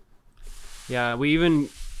kids. Yeah, we even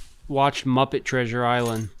watched Muppet Treasure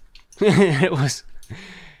Island. it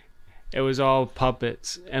was all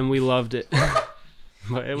puppets, and we loved it.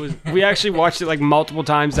 But we actually watched it like multiple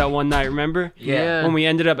times that one night. Remember? Yeah. When we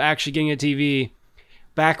ended up actually getting a TV,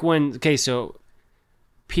 back when. Okay, so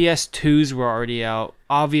PS2s were already out.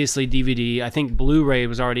 Obviously DVD. I think Blu-ray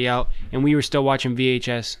was already out, and we were still watching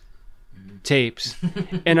VHS tapes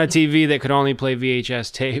and a TV that could only play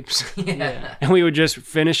VHS tapes. Yeah. And we would just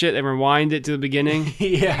finish it and rewind it to the beginning.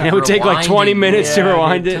 Yeah. And it would take like 20 Rewinding. minutes to Yeah,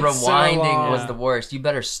 rewind it it. took so Rewinding long. was the worst. You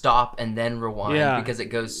better stop and then rewind Yeah. because it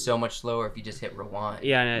goes so much slower if you just hit rewind.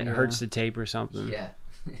 Yeah, and it Yeah. hurts the tape or something. Yeah.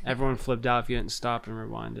 Everyone flipped out if you didn't stop and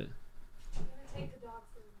rewind it.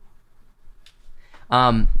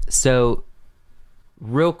 So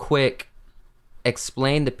real quick,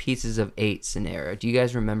 explain the pieces of 8 scenario. Do you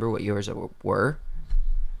guys remember what yours were?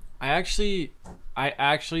 I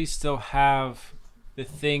actually still have the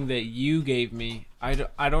thing that you gave me. I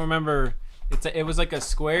don't remember. It was like a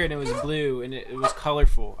square and it was blue and it was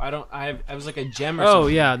colorful. I was like a gem or something. Oh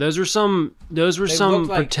yeah, those were some They looked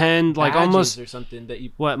like pretend like badges almost or something that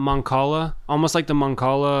you. what Moncala, almost like the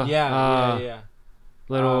Moncala. Yeah.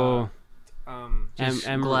 Little Just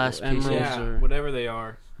emerald- glass pieces. emeralds Yeah, or whatever they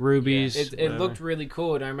are. rubies. It whatever. looked really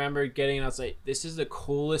cool, and I remember getting it. And I was like, "This is the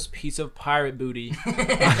coolest piece of pirate booty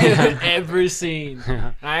I've ever seen."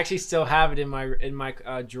 And I actually still have it in my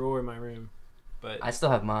drawer in my room. But I still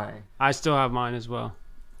have mine. I still have mine as well.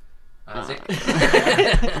 Isaac?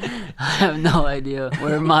 I have no idea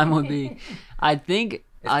where mine would be. I think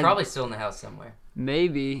It's probably still in the house somewhere.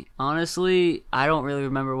 maybe. Honestly, I don't really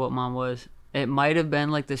remember what mine was. It might have been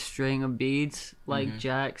like the string of beads, like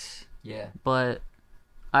Jack's, Yeah. but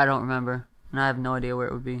I don't remember. and I have no idea where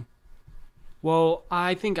it would be. Well,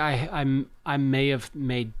 I think I may have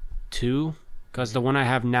made 2, because the one I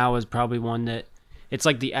have now is probably one that it's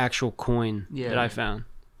like the actual coin Yeah. that I found.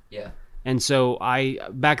 Yeah. And so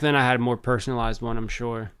back then I had a more personalized one, I'm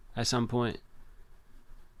sure, at some point.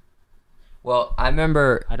 Well, I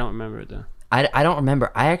remember. I don't remember it though. I don't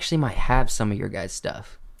remember. I actually might have some of your guys'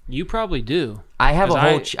 stuff. You probably do. I have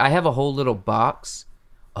 'Cause I have a whole little box.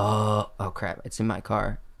 Oh crap! It's in my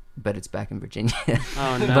car, but it's back in Virginia.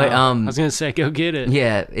 Oh no. But, I was gonna say go get it.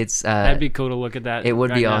 Yeah, it's That'd be cool to look at that. it would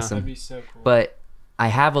right be now. awesome. That'd be so cool. But I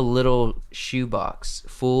have a little shoebox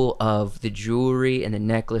full of the jewelry and the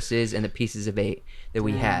necklaces and the pieces of 8 that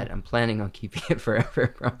we had. I'm planning on keeping it forever,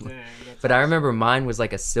 probably. Dang, that's But I remember mine was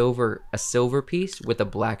like a silver piece with a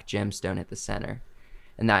black gemstone at the center,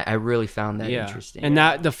 and I really found that interesting. And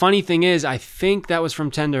that the funny thing is, I think that was from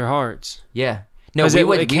Tender Hearts. Yeah, no, 'Cause we it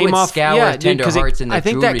would came off. scour Yeah, dude, Tender 'cause Hearts in the I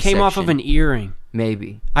think that jewelry came off of section. an earring.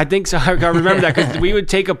 Maybe. I think so. I remember that because we would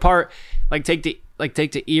take apart, take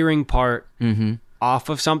the earring part Mm-hmm. off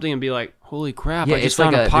of something and be like, "Holy crap! Yeah, I just it's like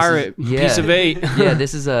found a this pirate is- yeah. piece of 8." Yeah,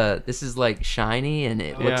 this is like shiny and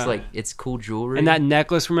it looks Yeah. like it's cool jewelry. And that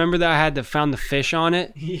necklace, remember that I had found the fish on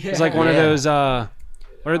it? Yeah. It's like one of Yeah. those.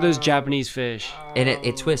 What are those Japanese fish? and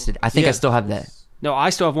it twisted. I think I Yeah. still have that. No,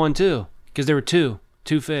 I still have one too because there were two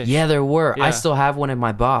fish. Yeah, there were. I Yeah. still have one in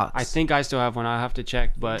my box. I think I still have one. I have to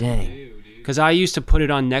check, but Dang. Dude. because I used to put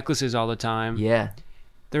it on necklaces all the time. Yeah.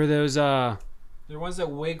 There were those. They're ones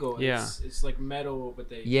that wiggle. Yeah. It's like metal, but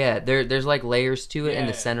they. Yeah, there's like layers to it in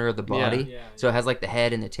the Yeah. center of the body. Yeah, So it has like the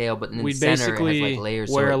head and the tail, but in the We'd center it has basically like layers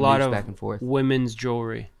wear so it a lot moves of back and forth. women's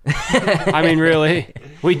jewelry. I mean, really,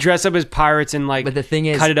 we dress up as pirates and But the thing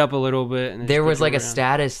is, cut it up a little bit. And then there just put was like a jewelry on.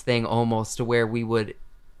 status thing almost to where we would,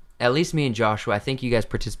 at least me and Joshua, I think you guys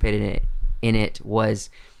participated in it, was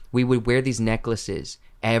we would wear these necklaces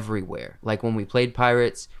everywhere. Like when we played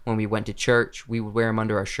pirates, when we went to church, we would wear them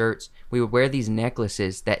under our shirts. We would wear these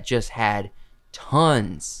necklaces that just had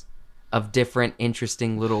tons of different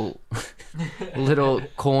interesting little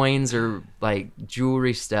coins or like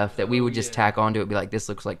jewelry stuff that we would just tack onto it, be like, this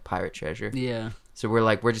looks like pirate treasure. Yeah. So we're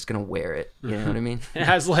like, we're just gonna wear it. You know what I mean? It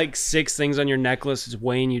has like 6 things on your necklace. It's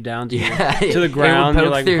weighing you down to, Yeah, to it the would ground. You're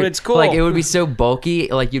poke like, through- but it's cool. Like it would be so bulky,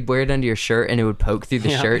 like you'd wear it under your shirt and it would poke through the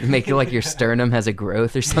Yeah. shirt and make it like your sternum has a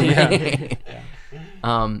growth or something.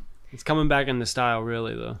 It's coming back into style,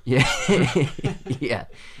 really, though. Yeah, yeah,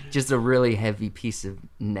 just a really heavy piece of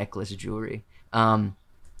necklace jewelry.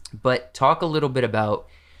 But talk a little bit about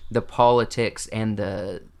the politics and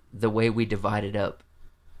the way we divided up.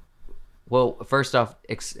 Well, first off,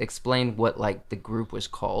 explain what like the group was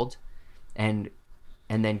called, and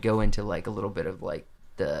then go into like a little bit of like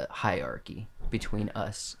the hierarchy between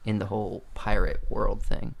us in the whole pirate world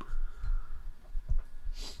thing.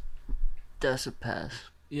 That's a pass.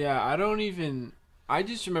 Yeah, I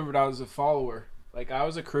just remembered I was a follower. Like I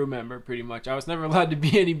was a crew member, pretty much. I was never allowed to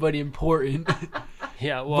be anybody important.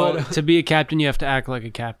 Yeah, well, But, to be a captain, you have to act like a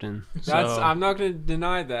captain. I'm not gonna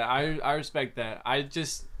deny that. I respect that. I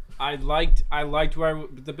liked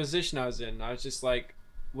the position I was in. I was just like,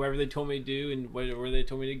 whatever they told me to do and where they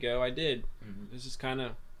told me to go, I did. This is kind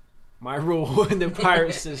of my role in the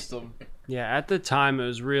pirate system. Yeah, at the time, it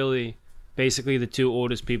was really basically the 2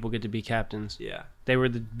 oldest people get to be captains. Yeah. They were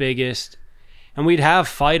the biggest. And we'd have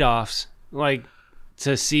fight-offs, like,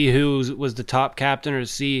 to see who was the top captain or to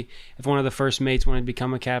see if one of the first mates wanted to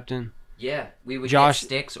become a captain. Yeah, we would Josh- get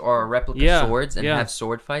sticks or replica Yeah, swords and yeah. have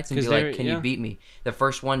sword fights and be 'Cause like, they're- "Can yeah. you beat me?" The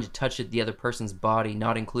first one to touch the other person's body,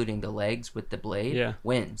 not including the legs with the blade, Yeah.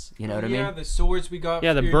 wins. You know what I Yeah, mean? the swords we got.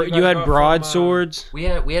 Yeah, you you guys had got broadswords. We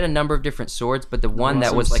had a number of different swords, but the one that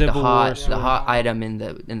Some was like the Civil War hot sword. item in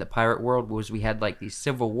the pirate world was we had like these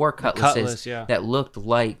Civil War cutlasses cutlass, yeah. that looked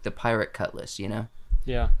like the pirate cutlass. You know?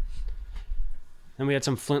 Yeah. And we had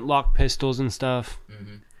some flintlock pistols and stuff.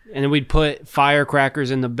 Mm-hmm. And then we'd put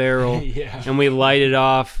firecrackers in the barrel. Yeah. And we light it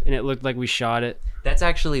off, and it looked like we shot it. That's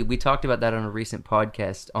actually, we talked about that on a recent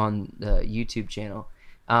podcast on the YouTube channel,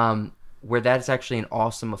 where that's actually an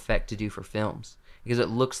awesome effect to do for films. Because it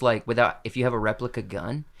looks like, if you have a replica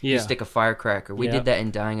gun, you Yeah. stick a firecracker. We Yeah. did that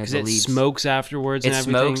in Dying of Because the it Leaves. smokes afterwards It and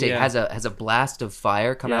everything. smokes. It yeah. has a blast of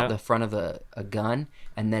fire come Yeah. out the front of a gun,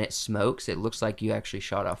 and then it smokes. It looks like you actually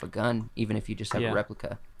shot off a gun, even if you just have Yeah. a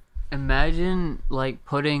replica. Imagine like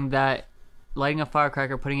lighting a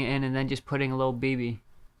firecracker, putting it in, and then just putting a little BB.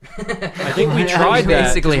 I think we You tried that.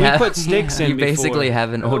 basically 'cause have- we put sticks in You basically before.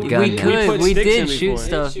 have an old We gun. We now. could. put We sticks in did shoot before.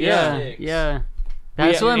 stuff. Shoot Yeah, sticks. yeah.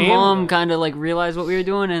 That's when and- Mom kind of like realized what we were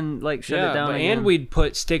doing and like shut Yeah, it down. but, again. and we'd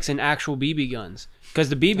put sticks in actual BB guns. Because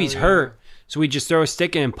the BBs Oh, yeah. hurt. So we just throw a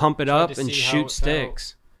stick in and pump it Tried up to and see how shoot it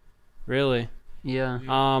sticks. Really? Yeah.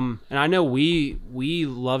 And I know we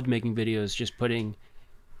loved making videos, just putting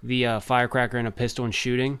the firecracker in a pistol and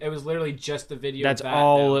shooting. It was literally just the video. That's of that,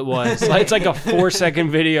 all though. it was. Like, it's like a 4-second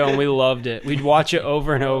video, and we loved it. We'd watch it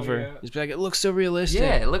over and over. yeah. Just be like, it looks so realistic.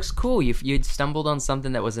 Yeah, it looks cool. You'd stumbled on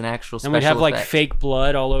something that was an actual special And we'd have like effect. fake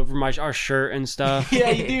blood all over our shirt and stuff. Yeah,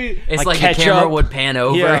 you do. It's like like the ketchup. camera would pan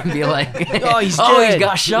over Yeah. and be like, Oh, he's oh, dead." he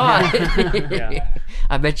got shot. Yeah.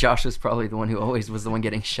 I bet Josh was probably the one who always was the one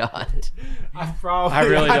getting shot. I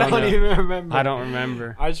really don't know. even remember. I don't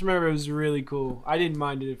remember. I just remember it was really cool. I didn't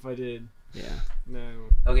mind it if I did. Yeah. No.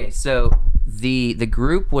 Okay, so the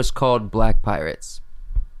group was called Black Pirates.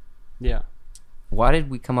 Yeah. Why did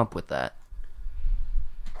we come up with that?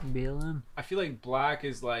 BLM. I feel like black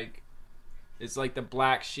is like, it's like the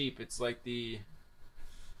black sheep. It's like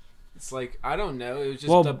I don't know. It was just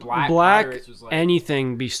Well, the black black pirates was like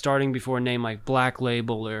anything be starting before a name like Black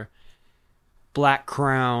Label or Black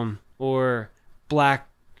Crown or Black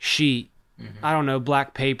Sheet. I don't know,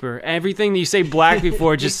 black paper. Everything that you say black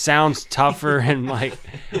before just sounds tougher and like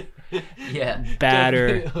Yeah.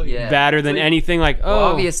 badder. Yeah. Badder than anything like, Well, oh,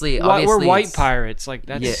 obviously we're white it's- pirates. Like,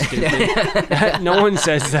 that's Yeah. stupid. No one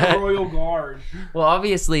says that. Royal Guard. Well,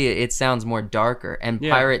 obviously it sounds more darker, and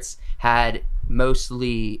Yeah. pirates had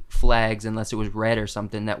mostly flags, unless it was red or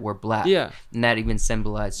something, that were black. Yeah. And that even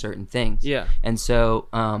symbolized certain things. Yeah. And so,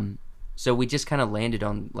 so we just kind of landed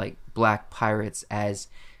on like Black Pirates as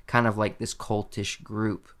kind of like this cultish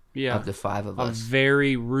group Yeah. of the five of A us.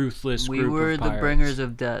 very ruthless We group were of the pirates. bringers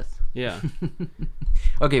of death. Yeah.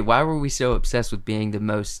 Okay, why were we so obsessed with being the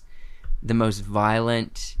most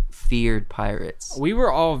violent, feared pirates? We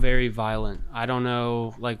were all very violent. I don't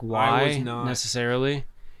know like I why was not. necessarily,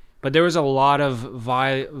 but there was a lot of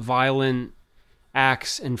violent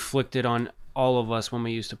acts inflicted on all of us when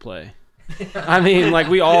we used to play. I mean, like,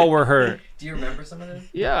 we all were hurt. Do you remember some of them?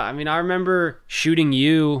 Yeah, I mean, I remember shooting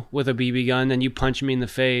you with a BB gun, then you punched me in the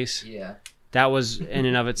face. Yeah. That was in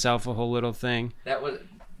and of itself a whole little thing.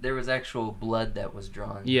 There was actual blood that was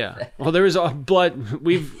drawn. Yeah. Well, there was blood.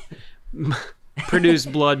 We've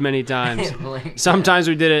produced blood many times. Like, Sometimes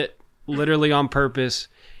we did it literally on purpose,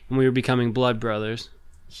 and we were becoming blood brothers.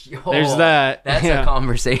 yo, There's that. That's Yeah. a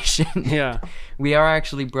conversation. Yeah, We are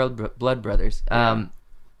actually blood brothers.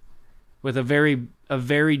 with a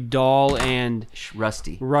very dull and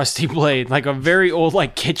Rusty. rusty blade, like a very old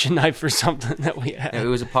like kitchen knife or something that we It had.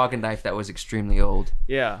 was a pocket knife that was extremely old.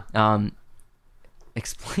 Yeah,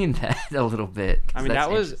 Explain that a little bit. 'cause I mean that's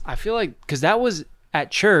that was. interesting. I feel like because that was at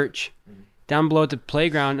church, down below at the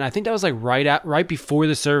playground, and I think that was like right before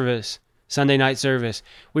the service, Sunday night service.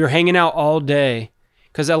 We were hanging out all day,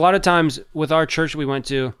 because a lot of times with our church we went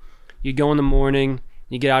to, you go in the morning,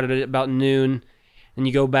 you get out at about noon, and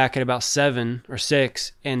you go back at about 7 or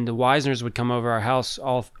 6, and the Wisners would come over our house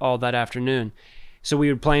all that afternoon. So we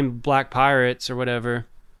were playing Black Pirates or whatever,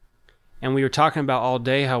 and we were talking about all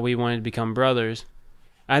day how we wanted to become brothers.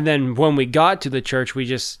 And then when we got to the church, we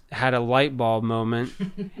just had a light bulb moment,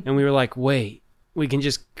 and we were like, wait, we can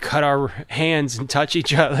just cut our hands and touch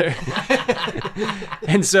each other.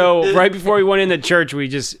 And so right before we went into church, we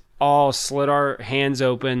just all slit our hands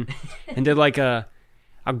open and did like a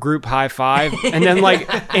group high five, and then like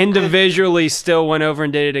individually still went over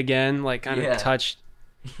and did it again, like kind of Yeah. touched.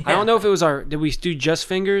 I don't know if it was did we do just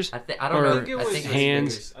fingers? I don't or know. think it was I think just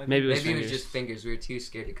hands. fingers. Maybe it was Maybe it was fingers. just fingers. We were too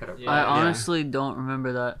scared to cut our. Yeah. I Yeah. honestly don't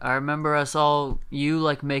remember that. I remember us all, you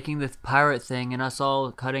like making the pirate thing and us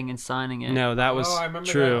all cutting and signing it. No, that was Oh, I remember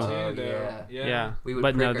true. that too, Oh, though. Yeah, We would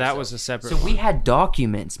but no, prick that ourselves. was a separate. So we one. had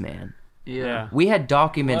documents, man. Yeah. We had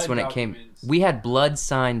documents Blood when it came. documents. We had blood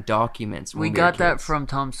signed documents. When We we got were that kids. from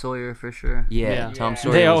Tom Sawyer for sure. Yeah, Yeah. Tom Yeah.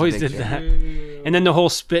 Sawyer. They was a always big did thing. that. And then the whole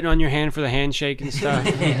spitting on your hand for the handshake and stuff.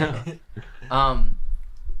 you know?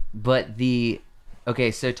 But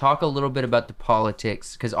okay, so talk a little bit about the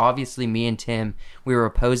politics, because obviously me and Tim, we were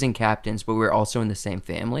opposing captains, but we were also in the same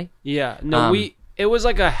family Yeah, no, it was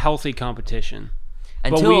like a healthy competition.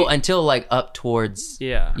 until like up towards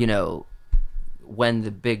Yeah. when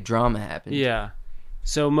the big drama happened. Yeah.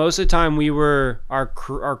 So most of the time our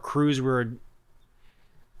crews were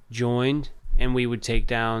joined, and we would take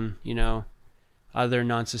down, other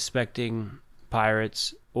non-suspecting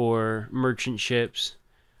pirates or merchant ships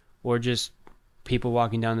or just people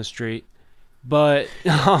walking down the street. But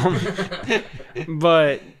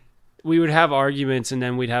but we would have arguments, and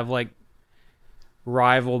then we'd have like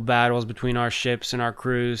rival battles between our ships and our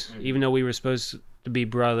crews, even though we were supposed to be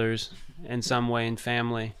brothers in some way and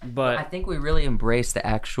family. I But think we really embraced the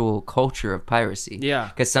actual culture of piracy. yeah,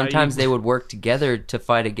 Because sometimes they would work together to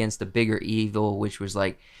fight against a bigger evil, which was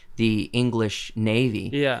like the English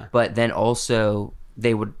Navy. yeah, But then also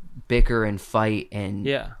they would bicker and fight and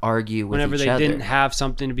Yeah. argue with Whenever each they other. didn't have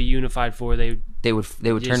something to be unified for, they They would just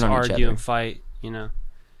turn on each argue other. and fight, you know.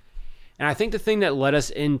 And I think the thing that led us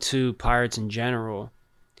into pirates in general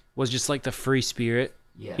was just like the free spirit,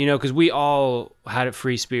 Yeah. you know, because we all had a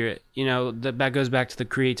free spirit, you know. That goes back to the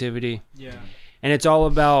creativity, Yeah. and it's all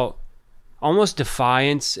about almost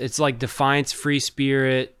defiance. It's like defiance, free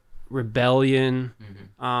spirit, rebellion,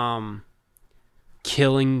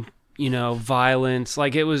 killing, you know, violence.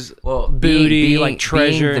 Like it was booty, like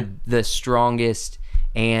treasure. being the strongest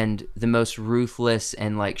and the most ruthless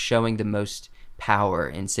and like showing the most power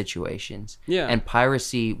in situations. Yeah. And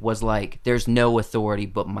piracy was like, there's no authority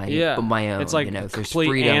but my own. It's like you know, there's complete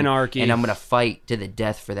freedom, anarchy. and I'm gonna fight to the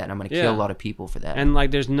death for that. And I'm gonna kill a lot of people for that. And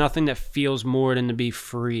like there's nothing that feels more than to be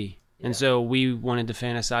free. And so we wanted to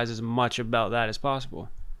fantasize as much about that as possible,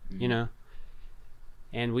 you know.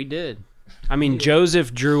 And we did. I mean,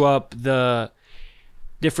 Joseph drew up the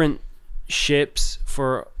different ships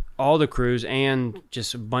for all the crews and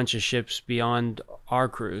just a bunch of ships beyond our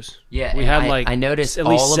crews. Yeah, we and had like I noticed at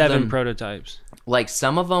least all of 7 them- prototypes. like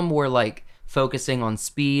some of them were like focusing on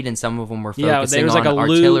speed, and some of them were Yeah, focusing there was on like a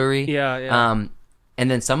artillery. Yeah. And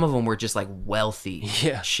then some of them were just like wealthy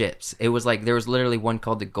Yeah. ships. It was like there was literally one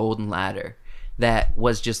called the Golden Ladder that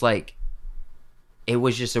was just like, it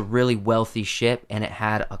was just a really wealthy ship, and it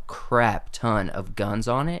had a crap ton of guns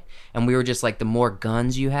on it. And we were just like, the more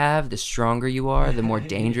guns you have, the stronger you are, the more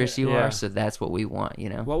dangerous you Yeah. are. So that's what we want, you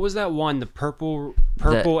know. What was that one? The purple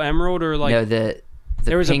emerald, or like No, the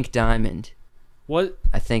there was pink diamond. what?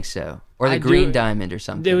 I think so, or the I green do- diamond or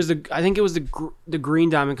something. It was I think it was the green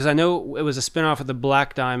diamond, because I know it was a spinoff of the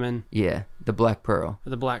black diamond, Yeah, the Black Pearl. or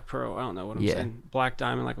the black pearl. I don't know what I'm Yeah. saying. Black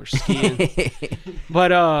diamond, like we're skiing.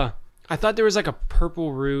 But I thought there was like a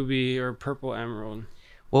purple ruby or purple emerald.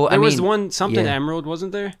 Well, There I was mean, one something yeah. emerald,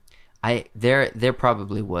 wasn't there? There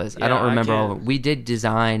probably was. I Yeah, don't I remember all can't- of them. We did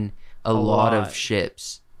design a lot. lot of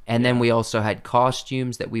ships, and then we also had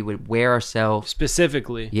costumes that we would wear ourselves.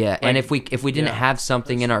 Specifically. Yeah, and if we didn't yeah. have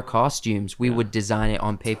something in our costumes, we would design it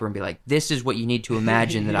on paper and be like, "This is what you need to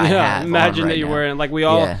imagine that I have." Imagine on that right you're now. wearing, like, we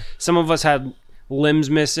all, Yeah. some of us had limbs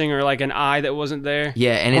missing, or like an eye that wasn't there.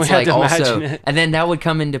 Yeah, and We it's had like to also, imagine it. and then that would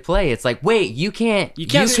come into play. It's like, wait, you can't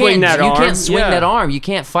swing that you arm. can't swing Yeah. that arm. You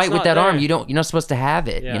can't fight It's with not that arm. there. You're not supposed to have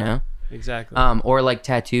it. Yeah. You know. Exactly. Or like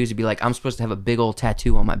tattoos, it'd be like, I'm supposed to have a big old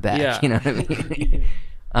tattoo on my back. Yeah. You know what I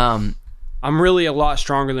mean? I'm really a lot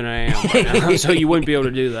stronger than I am right now, so you wouldn't be able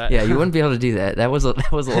to do that. Yeah, you wouldn't be able to do that. That was a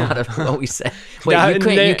lot of what we said. Wait,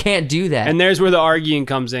 That- you can't do that. And there's where the arguing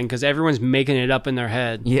comes in, because everyone's making it up in their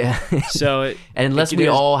head. yeah. So it, And unless it we is-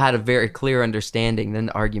 all had a very clear understanding, then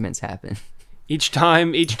the arguments happen. each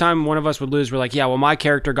time one of us would lose, we're like, yeah, well, my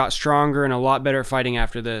character got stronger and a lot better at fighting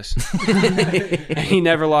after this. And he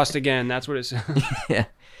never lost again. That's what it's. Yeah.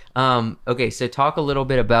 Okay, so talk a little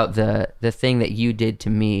bit about the thing that you did to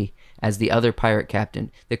me as the other pirate captain.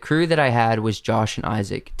 The crew that I had was Josh and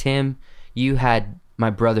Isaac. Tim, you had my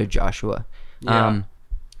brother Joshua. Yeah.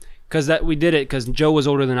 Because we did it because Joe was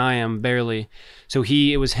older than I am, barely. So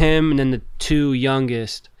it was him, and then the 2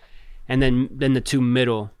 youngest, and then the 2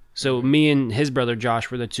 middle. So me and his brother Josh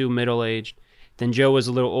were the 2 middle aged. Then Joe was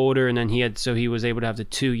a little older, and then he was able to have the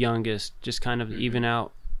 2 youngest, just kind of even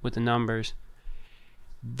out with the numbers.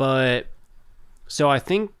 But so I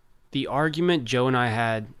think the argument Joe and I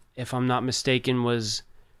had, if I'm not mistaken, was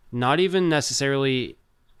not even necessarily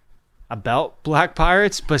about black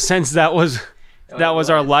pirates, but since that was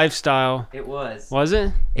our lifestyle. It was. Was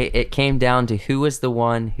it? It came down to who was the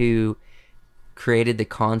one who created the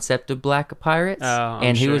concept of black pirates, Oh, I'm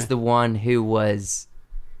and who sure. was the one who was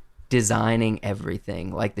designing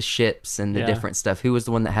everything, like the ships and the Yeah. different stuff. Who was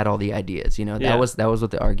the one that had all the ideas? You know, Yeah. that was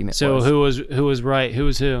what the argument So was. who was right? Who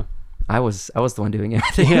was who? I was the one doing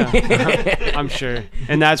everything. Yeah, I'm sure,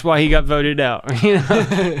 and that's why he got voted out. You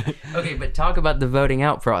know? Okay, but talk about the voting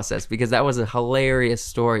out process, because that was a hilarious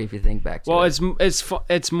story if you think back to Well, it.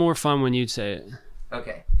 it's more fun when you say it.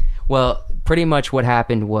 Okay. Well, pretty much what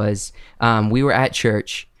happened was we were at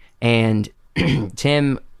church, and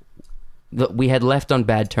Tim, we had left on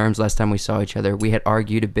bad terms last time we saw each other. We had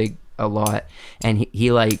argued a lot, and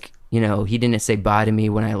he like, you know, he didn't say bye to me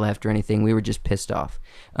when I left or anything. We were just pissed off.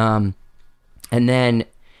 And then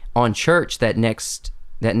on church that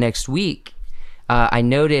next week, I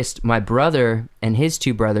noticed my brother and his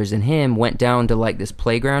 2 brothers and him went down to like this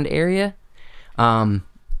playground area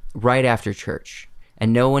right after church.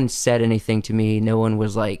 And no one said anything to me. No one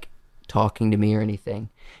was like talking to me or anything.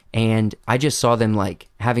 And I just saw them like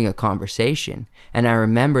having a conversation. And I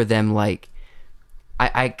remember them like,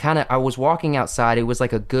 I was walking outside. It was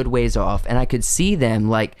like a good ways off, and I could see them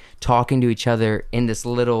like talking to each other in this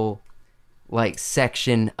little like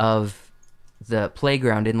section of the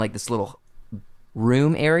playground in like this little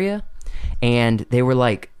room area, and they were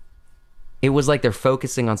like, it was like they're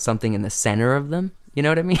focusing on something in the center of them. You know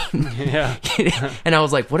what I mean? Yeah. And I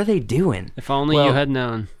was like, what are they doing? If only Well, you had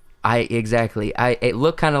known. It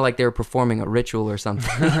looked kind of like they were performing a ritual or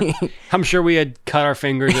something. I'm sure we had cut our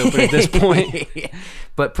fingers open at this point.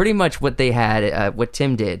 But pretty much what they had, what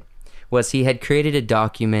Tim did, was he had created a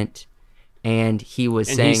document, and he was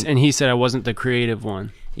saying, And he said I wasn't the creative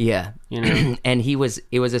one. yeah, You know. and it was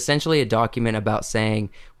essentially a document about saying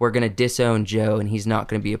we're going to disown Joe, and he's not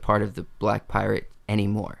going to be a part of the Black Pirate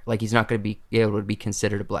anymore. Like, he's not going to be able to be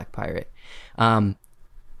considered a Black Pirate. And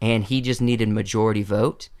he just needed majority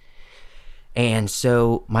vote. And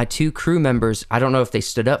so my two crew members, I don't know if they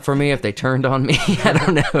stood up for me, if they turned on me. I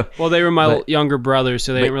don't know. Well, they were my But- younger brothers,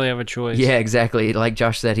 so they didn't really have a choice. Yeah, exactly. Like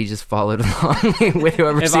Josh said, he just followed along with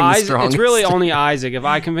whoever If seemed the Isaac, strongest. it's really only Isaac. If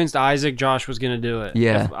I convinced Isaac, Josh was going to do it.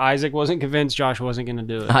 Yeah. If Isaac wasn't convinced, Josh wasn't going to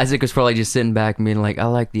do it. Isaac was probably just sitting back and being like, I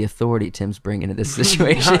like the authority Tim's bringing to this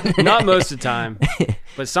situation. Not most of the time.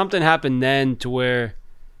 But something happened then to where,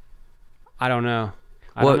 I don't know.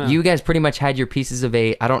 I don't know. You guys pretty much had your pieces of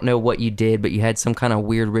eight. I don't know what you did, but you had some kind of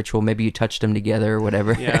weird ritual. Maybe you touched them together or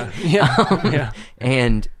whatever. Yeah. Yeah.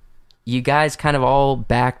 And you guys kind of all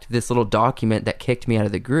backed this little document that kicked me out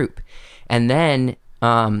of the group. And then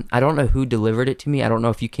I don't know who delivered it to me. I don't know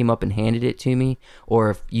if you came up and handed it to me or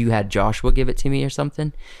if you had Joshua give it to me or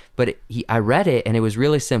something. But I read it, and it was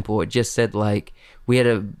really simple. It just said, like, we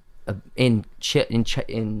had in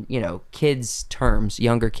you know, kids terms,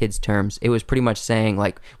 younger kids terms, it was pretty much saying,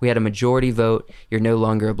 like, we had a majority vote. You're no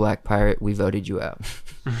longer a Black Pirate. We voted you out.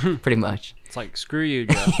 Pretty much. It's like, screw you,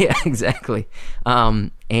 Joe. Yeah, exactly.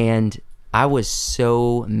 And I was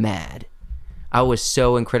so mad. I was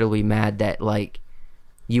so incredibly mad that, like,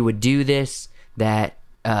 you would do this, that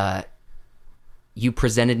you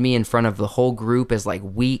presented me in front of the whole group as like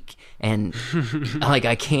weak and like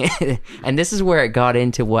I can't. And this is where it got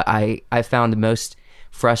into what I found the most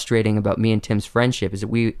frustrating about me and Tim's friendship, is that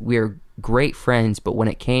we are great friends, but when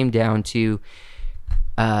it came down to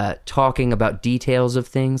talking about details of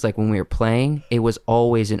things, like when we were playing, it was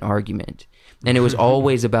always an argument. And it was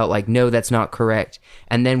always about like, no, that's not correct.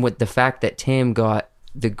 And then with the fact that Tim got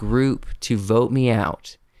the group to vote me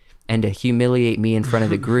out and to humiliate me in front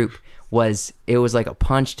of the group, it was like a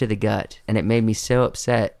punch to the gut, and it made me so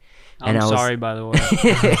upset. And I'm sorry, by the way.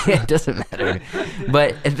 It doesn't matter.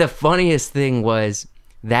 But the funniest thing was,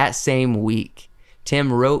 that same week,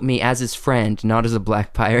 Tim wrote me as his friend, not as a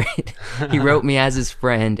Black Pirate. He wrote me as his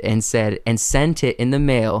friend and sent it in the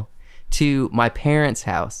mail to my parents'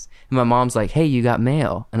 house. And my mom's like, hey, you got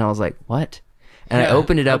mail. And I was like, what? And I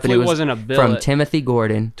opened it up, and it Hopefully wasn't a bill from at Timothy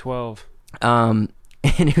Gordon. 12.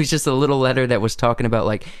 And it was just a little letter that was talking about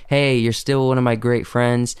like, hey, you're still one of my great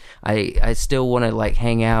friends. I still want to like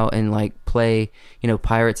hang out and like play, you know,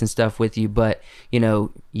 pirates and stuff with you, but you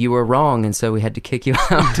know, you were wrong, and so we had to kick you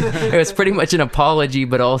out. It was pretty much an apology,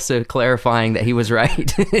 but also clarifying that he was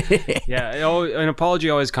right. Yeah, an apology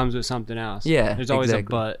always comes with something else. Yeah, There's always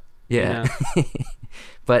exactly. a but. Yeah. You know?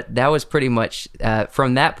 But that was pretty much,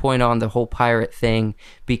 from that point on, the whole pirate thing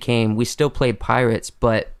became, we still played pirates,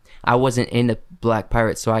 but I wasn't in the Black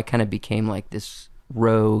Pirate, so I kind of became like this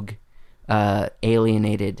rogue,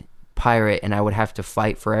 alienated pirate, and I would have to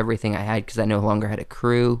fight for everything I had because I no longer had a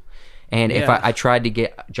crew. And if Yeah. I tried to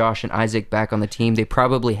get Josh and Isaac back on the team, they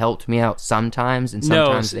probably helped me out sometimes, and No,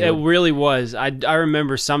 sometimes they it would, really was. I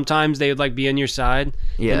remember sometimes they would like be on your side,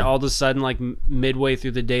 Yeah. and all of a sudden, like midway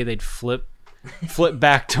through the day, they'd flip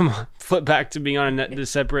back to being on the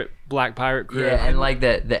separate Black Pirate crew. yeah, and like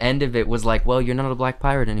the end of it was like, well, you're not a Black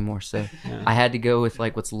Pirate anymore, so I had to go with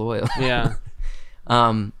like what's loyal. Yeah.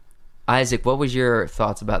 Isaac, what was your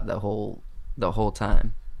thoughts about the whole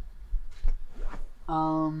time?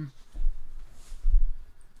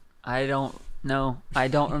 I don't know. I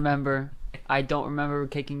don't remember. I don't remember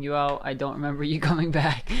kicking you out. I don't remember you coming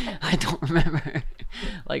back. I don't remember.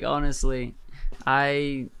 Like, honestly,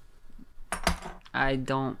 I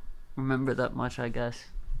don't remember that much, I guess.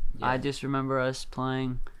 Yeah. I just remember us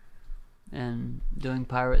playing and doing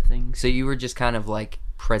pirate things. So you were just kind of like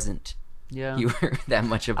present. Yeah. You were that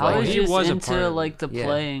much of I like was he just was a part into of it. like the Yeah.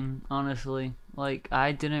 playing, honestly. Like,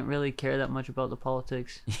 I didn't really care that much about the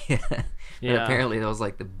politics. yeah. But Yeah. apparently that was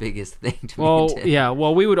like the biggest thing to me. Well, and Tim. yeah.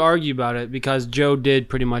 Well, we would argue about it because Joe did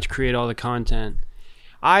pretty much create all the content.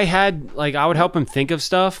 I would help him think of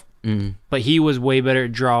stuff, Mm. but he was way better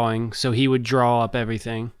at drawing, so he would draw up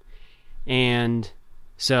everything. And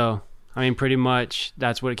so I mean, pretty much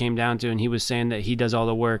that's what it came down to. And he was saying that he does all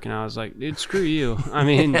the work, and I was like, dude, screw you. I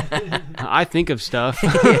mean, I think of stuff.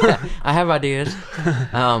 Yeah, I have ideas.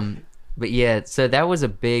 But yeah, so that was a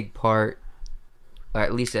big part, or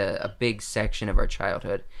at least a big section of our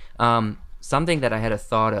childhood. Something that I had a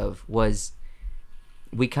thought of was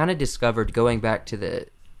we kind of discovered, going back to the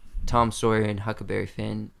Tom Sawyer and Huckleberry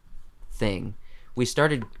Finn thing, we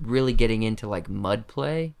started really getting into like mud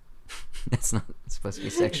play. That's not supposed to be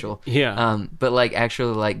sexual. Yeah. But like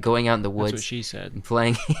actually like going out in the woods That's what she said. and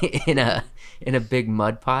playing in a big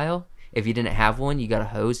mud pile. If you didn't have one, you got a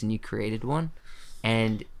hose and you created one.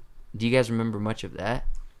 And do you guys remember much of that?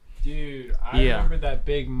 Dude, I Yeah. remember that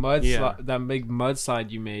big Yeah. that big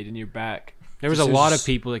mudslide you made in your back. There was a lot of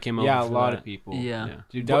people that came over. Yeah, a for lot that. of people. Yeah.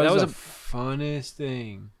 Dude, Well, that was that the was funnest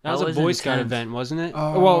thing. That was That a was Boy Scout intense. event, wasn't it?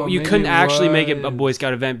 Oh, Well, you maybe couldn't it actually make it a was. Boy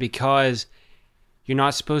Scout event because you're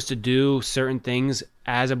not supposed to do certain things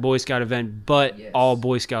as a Boy Scout event, but Yes. all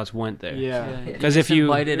Boy Scouts went there. Yeah. 'Cause if you-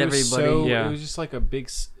 invited It was everybody, so- Yeah. It was just like a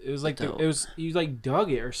big. It was like Dope. it was you like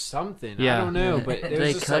dug it or something. Yeah. I don't know, Yeah. but it was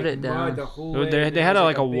They just cut like it down. mud the whole way. They and had it was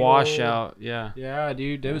like a big washout, yeah. old- Yeah,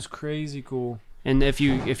 dude, that was crazy cool. And if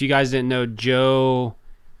you guys didn't know, Joe,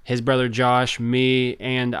 his brother Josh, me,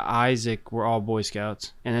 and Isaac were all Boy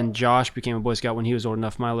Scouts. And then Josh became a Boy Scout when he was old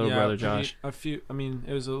enough. My little brother Josh. A few. I mean,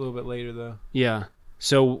 it was a little bit later though. Yeah.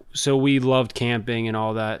 So we loved camping and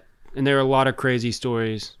all that. And there are a lot of crazy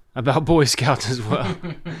stories about Boy Scouts as well.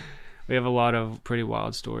 We have a lot of pretty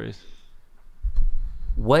wild stories.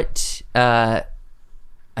 What, I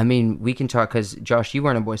mean, we can talk, because Josh, you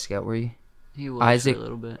weren't a Boy Scout, were you? he was Isaac- for a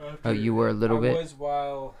little bit. Oh, you were a little bit? I was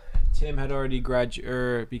while Tim had already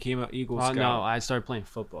became an Eagle Scout. No, I started playing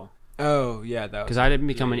football. Oh yeah, that was Because I didn't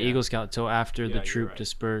become an yeah. Eagle Scout until after Yeah, the you're troop right.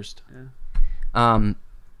 dispersed.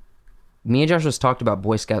 Me and Josh has talked about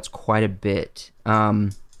Boy Scouts quite a bit.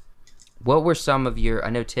 What were some of your,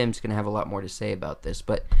 I know Tim's going to have a lot more to say about this,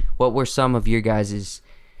 but what were some of your guys'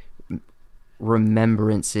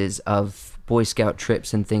 remembrances of Boy Scout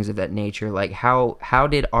trips and things of that nature? Like how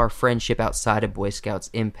did our friendship outside of Boy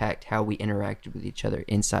Scouts impact how we interacted with each other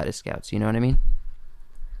inside of Scouts? You know what I mean?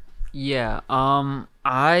 Yeah,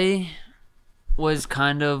 I was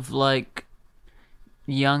kind of like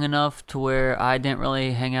young enough to where I didn't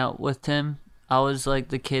really hang out with Tim. I was like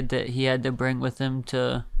the kid that he had to bring with him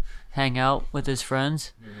to hang out with his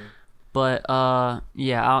friends. But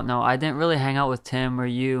yeah, I don't know. I didn't really hang out with Tim or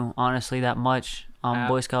you honestly that much on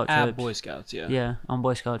Boy Scout trips. At Boy Scouts, yeah. Yeah, on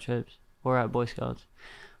Boy Scout trips or at Boy Scouts.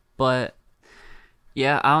 But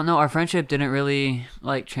yeah, I don't know. Our friendship didn't really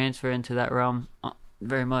like transfer into that realm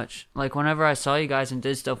very much. Like whenever I saw you guys and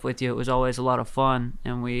did stuff with you, it was always a lot of fun,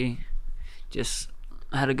 and we just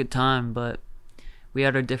had a good time. But we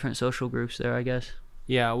had our different social groups there, I guess.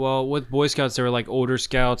 Yeah, well, with Boy Scouts, there were like older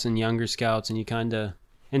Scouts and younger Scouts, and you kind of,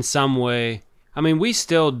 in some way, I mean, we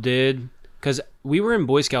still did, because we were in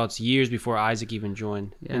Boy Scouts years before Isaac even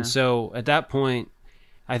joined. Yeah. And so at that point,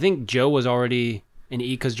 I think Joe was already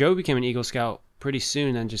because Joe became an Eagle Scout pretty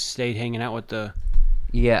soon and just stayed hanging out with the.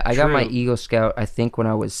 Yeah, I got my True. Eagle Scout, I think, when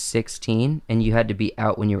I was 16, and you had to be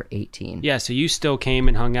out when you were 18. Yeah, so you still came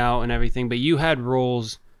and hung out and everything, but you had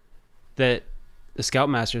roles that the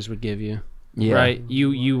Scoutmasters would give you. Yeah. Right?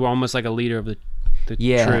 You were almost like a leader of the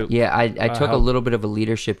Yeah, troop. yeah. I took a help. little bit of a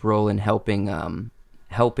leadership role in helping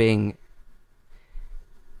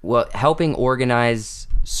organize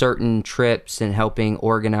certain trips and helping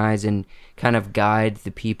organize and kind of guide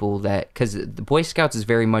the people that, because the Boy Scouts is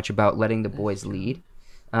very much about letting the boys lead.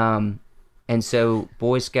 And so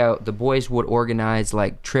the boys would organize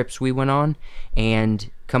like trips we went on and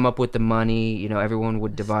come up with the money. You know, everyone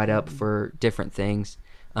would divide up for different things.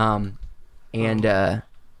 And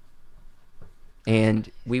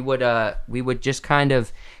we would just kind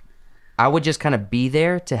of, I would just kind of be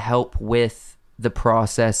there to help with the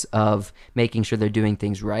process of making sure they're doing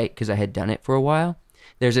things right, because I had done it for a while.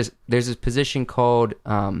 There's this position called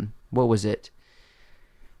what was it?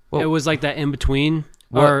 Well, It was like that in between,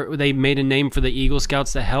 or they made a name for the Eagle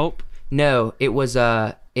Scouts to help. No, it was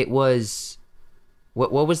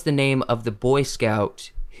what was the name of the Boy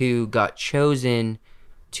Scout who got chosen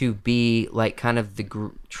to be like kind of the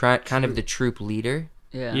the troop leader?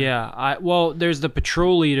 Yeah. Yeah, there's the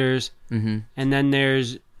patrol leaders, Mm-hmm. and then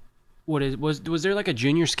there's was there like a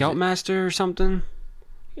junior scoutmaster or something?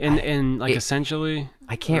 Essentially,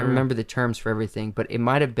 I can't Or- remember the terms for everything, but it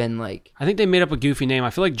might have been like, I think they made up a goofy name. I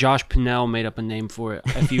feel like Josh Pinnell made up a name for it.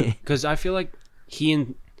 Because I feel like he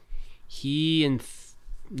and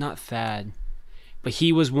not Thad, but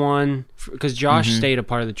he was one, because Josh Mhm. stayed a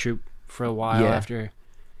part of the troop for a while Yeah. after,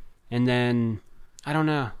 and then I don't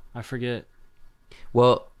know, I forget.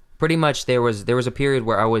 well, pretty much there was a period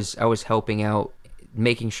where I was helping out,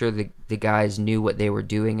 making sure the guys knew what they were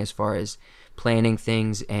doing as far as planning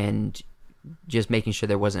things and just making sure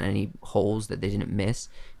there wasn't any holes that they didn't miss.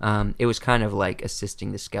 It was kind of like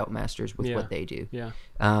assisting the scoutmasters with what they do. Yeah.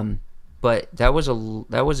 But that was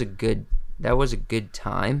a good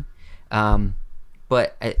time.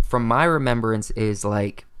 But from my remembrance is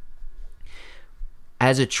like,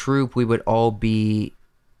 as a troop, we would all be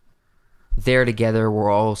there together. We're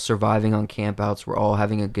all surviving on campouts. We're all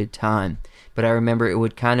having a good time. But I remember it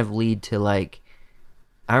would kind of lead to like,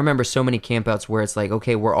 I remember so many campouts where it's like,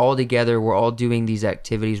 okay, we're all together, we're all doing these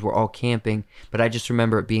activities, we're all camping, but I just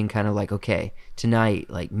remember it being kind of like, okay, tonight,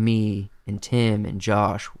 like me and Tim and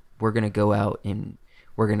Josh, we're going to go out and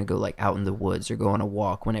we're going to go like out in the woods or go on a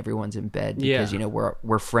walk when everyone's in bed because, you know,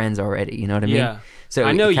 we're friends already, you know what I mean? Yeah. So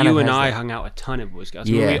I know it kind of you and has I that. hung out a ton at Boy Scouts.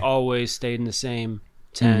 Yeah. We always stayed in the same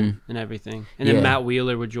tent and everything. And then Yeah. Matt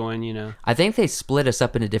Wheeler would join, you know. I think they split us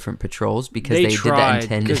up into different patrols because They they tried. did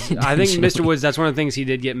that intentionally. I think Mr. Woods, that's one of the things he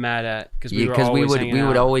did get mad at because we were because always we hanging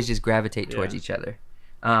would out. always just gravitate towards Yeah. each other,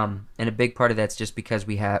 and a big part of that's just because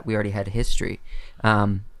we already had history,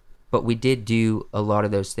 but we did do a lot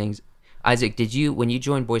of those things. Isaac, did you, when you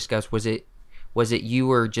joined Boy Scouts, was it you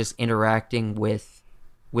were just interacting with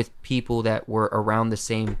people that were around the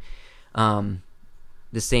same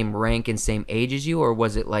rank and same age as you, or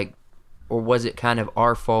was it kind of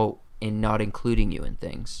our fault in not including you in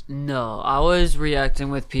things? No, I was reacting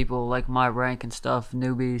with people like my rank and stuff,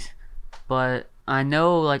 newbies. But I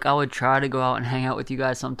know like I would try to go out and hang out with you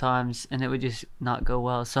guys sometimes, and it would just not go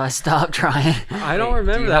well. So I stopped trying. I don't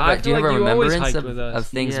remember that. I Do feel you like have a you always remembrance hiked with us. of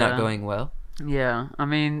things Yeah. not going well? Yeah, I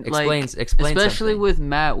mean, Explain like, especially something. with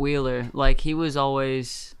Matt Wheeler, like he was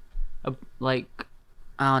always, like,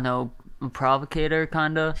 I don't know, a provocator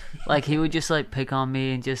kind of. Like he would just like pick on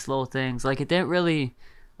me and just little things. Like it didn't really,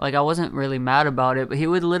 like I wasn't really mad about it, but he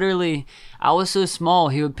would literally, I was so small,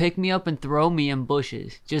 he would pick me up and throw me in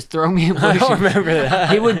bushes. Just throw me in I bushes. don't remember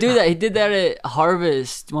that. He would do that. He did that at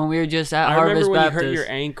Harvest when we were just at I Harvest remember when Baptist. you hurt your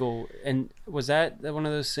ankle, and was that one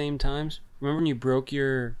of those same times? Remember when you broke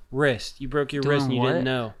your wrist? You broke your wrist and you Doing didn't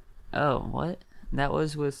what? know. Oh, what? That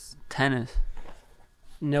was with tennis.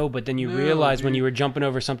 No, but then you No, realized when dude. you were jumping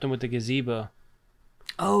over something with the gazebo.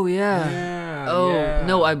 Oh yeah. Yeah. Oh yeah.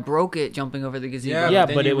 no, I broke it jumping over the gazebo. Yeah, Yeah,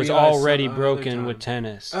 then but you it was realized already some other broken time. with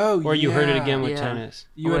tennis. Oh, Or you hurt it again with Yeah. tennis.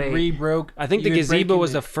 You had Wait. re-broke. I think the you had gazebo breaking was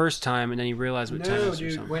it. the first time, and then he realized with No, tennis or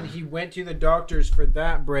dude. something. When he went to the doctors for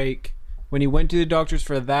that break, the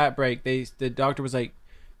doctor was like,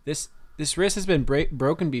 "This wrist has been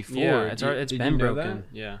broken before." Yeah, it's Did been you know broken.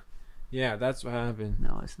 that? Yeah, Yeah, that's what happened.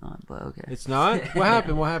 No, it's not. But okay. It's not. What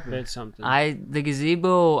happened? What happened? it's something. The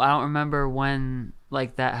gazebo. I don't remember when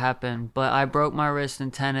like that happened, but I broke my wrist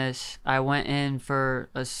in tennis. I went in for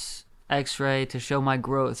a X-ray to show my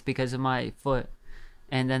growth because of my foot,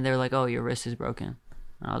 and then they're like, "Oh, your wrist is broken."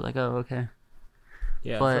 And I was like, "Oh, okay."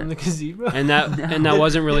 yeah, but- From the gazebo. and that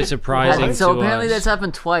wasn't really surprising So to apparently us. that's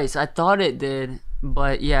happened twice. I thought it did,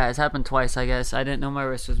 but yeah, it's happened twice. I guess I didn't know my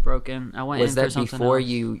wrist was broken. I went Was in for that something before else.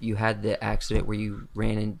 you had the accident where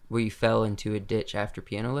you fell into a ditch after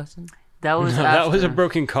piano lesson? That was No, after. that was a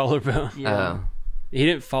broken collarbone. Yeah. He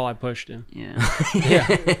didn't fall. I pushed him. Yeah.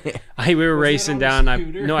 We were Was racing that on down.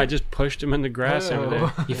 the scooter? I just pushed him in the grass over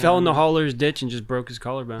there. Oh. He fell in the hauler's ditch and just broke his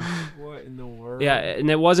collarbone. What in the world? Yeah, and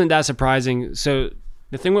it wasn't that surprising. So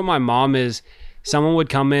the thing with my mom is someone would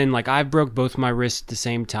come in, like I've broke both my wrists at the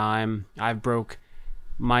same time. I've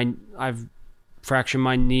fractured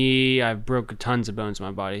my knee. I've broke tons of bones in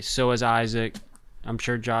my body. So has Isaac. I'm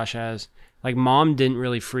sure Josh has. Like mom didn't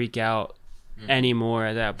really freak out anymore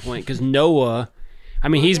at that point because Noah, I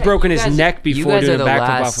mean, he's broken his neck before doing a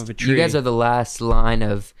backflip off of a tree. You guys are the last line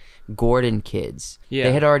of Gordon kids. Yeah.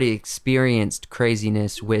 They had already experienced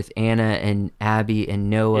craziness with Anna and Abby and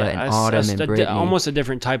Noah and Autumn and Brittany. Almost a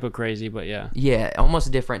different type of crazy, but yeah. Yeah, almost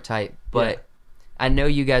a different type. But Yeah. I know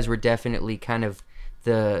you guys were definitely kind of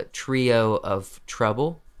the trio of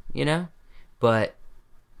trouble, you know? But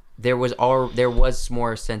there was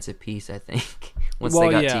more sense of peace, I think, once they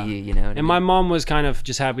got to you, you know what I And mean? my mom was kind of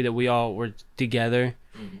just happy that we all were together.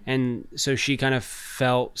 And so she kind of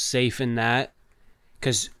felt safe in that.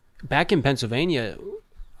 Because back in Pennsylvania,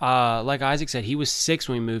 like Isaac said, he was 6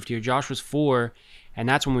 when we moved here. Josh was 4, and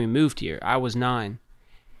that's when we moved here. I was 9.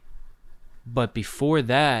 But before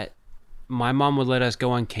that, my mom would let us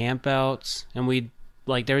go on campouts, and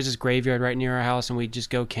there was this graveyard right near our house, and we'd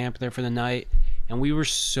just go camp there for the night. And we were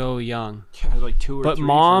so young. Yeah, like 2 or 3 But for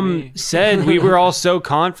mom me. said we were all so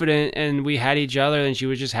confident and we had each other, and she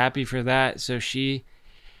was just happy for that. So she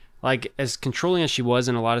like as controlling as she was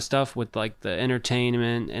in a lot of stuff with like the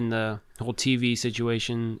entertainment and the whole TV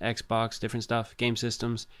situation, Xbox, different stuff, game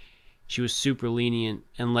systems, she was super lenient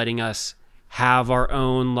in letting us have our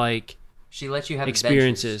own like She let you have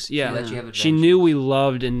experiences. adventures. Yeah, She let you have she knew we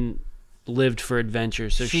loved and lived for adventure,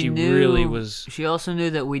 so she really was. She also knew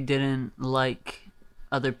that we didn't like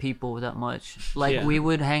other people that much. Like Yeah. we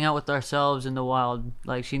would hang out with ourselves in the wild.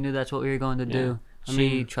 Like she knew that's what we were going to do. I She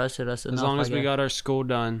mean, trusted us enough. as long I as we guess. got our school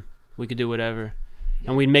done, we could do whatever,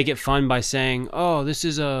 and we'd make it fun by saying, "Oh, this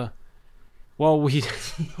is a." Well,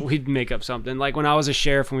 we'd make up something. Like when I was a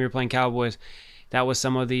sheriff when we were playing Cowboys, that was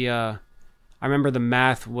some of the. I remember the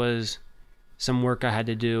math was some work I had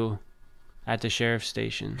to do at the sheriff's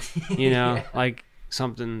station. You know, Yeah. like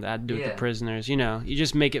something that had to do with Yeah. the prisoners. You know, you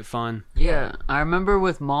just make it fun. Yeah, I remember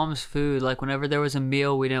with mom's food, like whenever there was a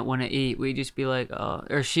meal we didn't want to eat, we'd just be like, oh,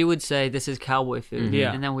 or she would say, this is cowboy food.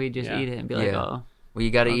 Yeah. And then we'd just Yeah. eat it and be like, Yeah. oh. Well,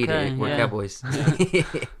 you got to eat Okay, it. We're yeah. cowboys.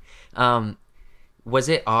 Was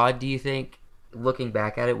it odd, do you think, looking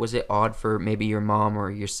back at it, was it odd for maybe your mom or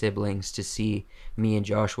your siblings to see me and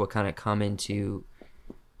Joshua kind of come into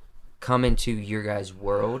your guys'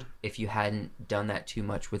 world if you hadn't done that too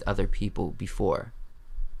much with other people before?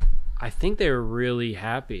 I think they were really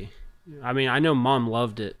happy. I mean, I know Mom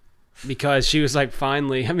loved it because she was like,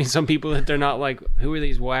 finally. I mean, some people that they're not like, who are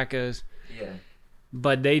these wackos? Yeah.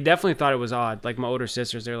 But they definitely thought it was odd. Like my older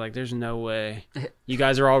sisters, they're like, "There's no way you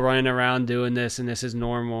guys are all running around doing this, and this is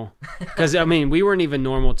normal." Because I mean, we weren't even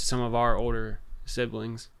normal to some of our older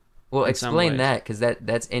siblings. Well, in some explain ways. that, because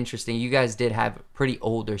that's interesting. You guys did have pretty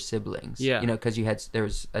older siblings. Yeah. You know, because there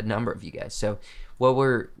was a number of you guys. So what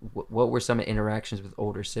were some interactions with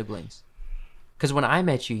older siblings? Because when I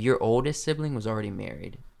met you, your oldest sibling was already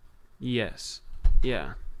married. Yes.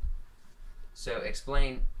 Yeah. So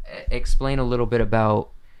explain a little bit about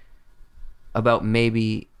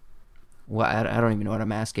maybe, well, I don't even know what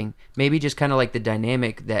I'm asking. Maybe just kind of like the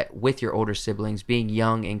dynamic that with your older siblings being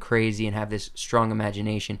young and crazy and have this strong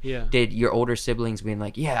imagination. Yeah. Did your older siblings being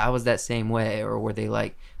like, yeah, I was that same way, or were they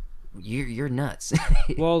like, you're nuts?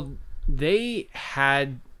 Well, they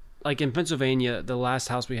had, like in Pennsylvania, the last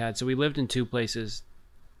house we had. So we lived in two places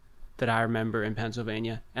that I remember in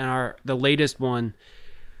Pennsylvania, and the latest one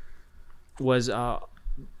was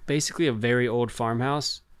basically a very old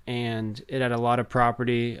farmhouse, and it had a lot of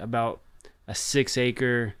property, about a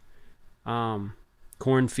 6-acre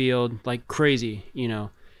cornfield, like crazy, you know.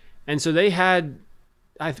 And so they had,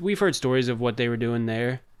 we've heard stories of what they were doing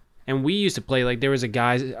there, and we used to play, like there was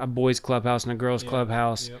a boys clubhouse and a girls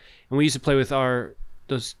clubhouse, Yep. and we used to play with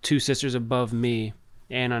those two sisters above me,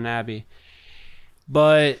 Anna and Abby.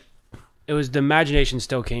 But it was, the imagination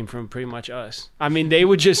still came from pretty much us. I mean, they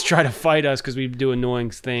would just try to fight us because we'd do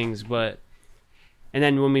annoying things. And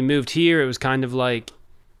then when we moved here, it was kind of like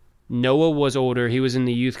Noah was older. He was in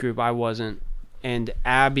the youth group. I wasn't. And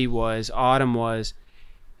Abby was, Autumn was.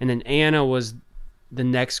 And then Anna was the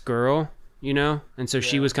next girl, you know? And so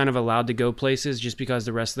she was kind of allowed to go places just because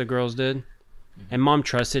the rest of the girls did. And Mom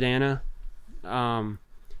trusted Anna.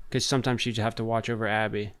 Because sometimes she'd have to watch over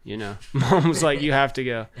Abby, you know. Mom was like, you have to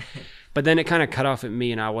go. But then it kind of cut off at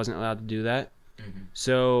me, and I wasn't allowed to do that.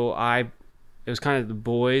 So it was kind of the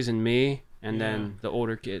boys and me, and then the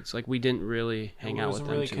older kids. Like, we didn't really hang out with them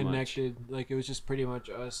really too connected. Like, it was just pretty much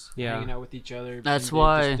us Yeah. hanging out with each other. That's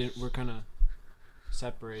and they why- we're kind of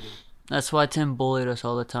separated. That's why Tim bullied us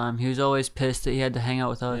all the time. He was always pissed that he had to hang out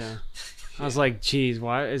with us. much. Yeah. I was like, geez,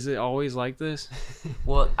 why is it always like this?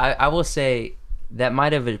 Well, I will say that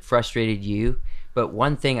might have frustrated you, but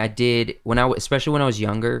one thing I did especially when I was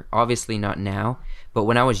younger, obviously not now, but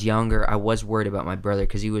when I was younger, I was worried about my brother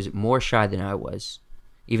because he was more shy than I was,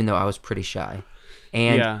 even though I was pretty shy.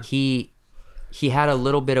 And Yeah. he had a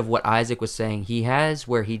little bit of what Isaac was saying. He has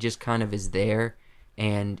where he just kind of is there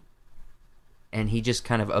and he just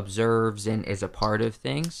kind of observes and is a part of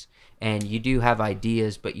things. And you do have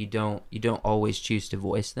ideas, but you don't always choose to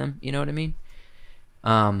voice them. You know what I mean?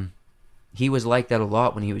 He was like that a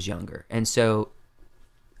lot when he was younger. And so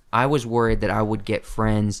I was worried that I would get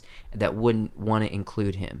friends that wouldn't want to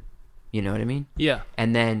include him. You know what I mean? Yeah.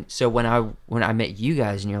 And then, so when I met you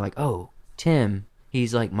guys and you're like, oh, Tim,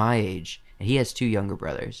 he's like my age and he has 2 younger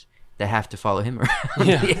brothers that have to follow him around.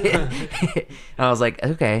 Yeah. And I was like,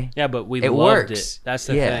 okay. Yeah, but we It loved works. it. That's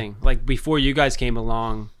the Yeah. thing. Like, before you guys came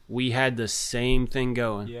along, we had the same thing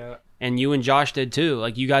going. Yeah. And you and Josh did too.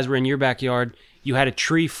 Like, you guys were in your backyard. You had a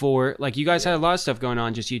tree fort. Like, you guys had a lot of stuff going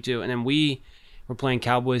on, just you two. And then we were playing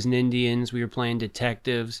Cowboys and Indians. We were playing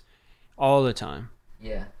detectives all the time.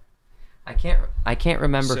 Yeah. I can't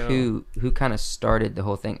remember So- who kind of started the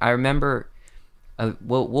whole thing. I remember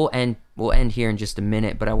we'll end here in just a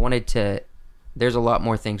minute, but I wanted to. There's a lot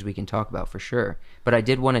more things we can talk about for sure, but I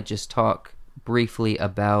did want to just talk briefly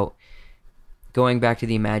about going back to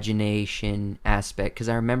the imagination aspect, because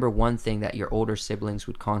I remember one thing that your older siblings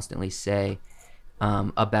would constantly say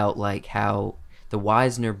about like how the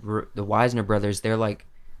Wisner brothers, they're like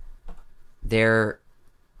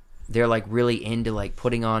really into like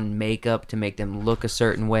putting on makeup to make them look a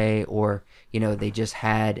certain way, or they just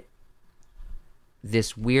had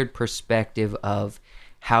this weird perspective of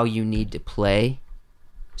how you need to play.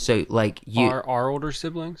 So like our older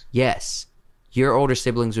siblings, yes, your older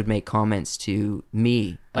siblings would make comments to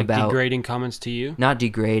me like about degrading comments to you. Not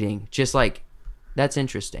degrading, just like, that's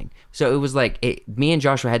interesting. So it was like me and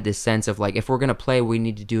Joshua had this sense of like, if we're gonna play, we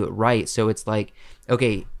need to do it right. So it's like,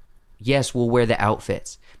 okay, yes, we'll wear the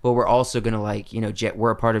outfits, but we're also gonna like,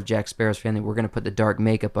 we're a part of Jack Sparrow's family. We're gonna put the dark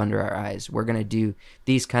makeup under our eyes. We're gonna do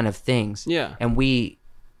these kind of things. Yeah. And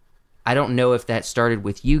I don't know if that started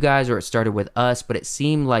with you guys or it started with us, but it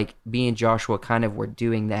seemed like me and Joshua kind of were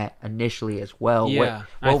doing that initially as well. Yeah.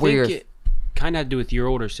 What were your... it kind of had to do with your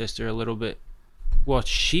older sister a little bit. Well,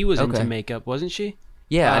 she was into makeup, wasn't she?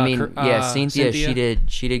 Yeah, Cynthia,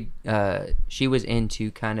 she was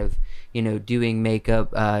into kind of, doing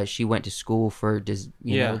makeup. She went to school for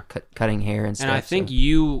cutting hair and stuff. And I think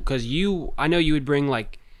I know you would bring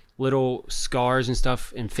like little scars and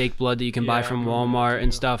stuff and fake blood that you can buy from Walmart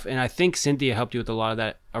and stuff. And I think Cynthia helped you with a lot of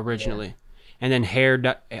that originally. Yeah. And then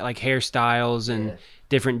hairstyles and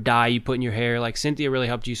different dye you put in your hair. Like Cynthia really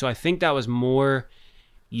helped you. So I think that was more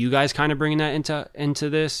you guys kind of bringing that into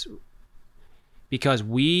this, because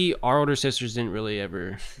our older sisters didn't really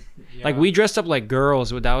ever like, we dressed up like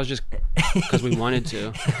girls, but that was just because we wanted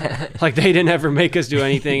to. Like they didn't ever make us do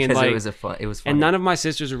anything, and like it was funny. And none of my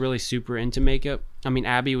sisters were really super into makeup. I mean,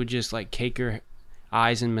 Abby would just like cake her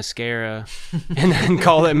eyes in mascara and then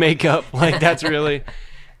call it makeup. Like that's really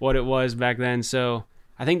what it was back then. So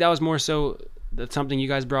I think that was more so that's something you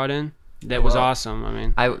guys brought in that was awesome. I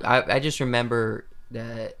mean, I just remember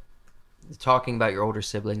that talking about your older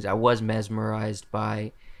siblings, I was mesmerized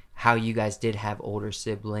by how you guys did have older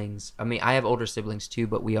siblings. I mean, I have older siblings too,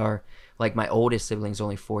 but we are like, my oldest sibling's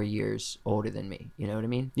only 4 years older than me. You know what I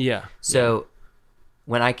mean? Yeah. So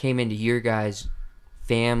when I came into your guys'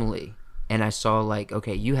 family and I saw like,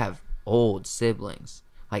 okay, you have old siblings,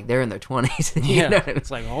 like they're in their 20s. Yeah. Know what I mean?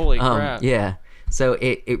 It's like, holy crap. Yeah. So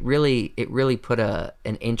it really put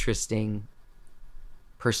an interesting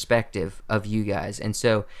perspective of you guys. And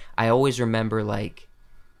so I always remember, like,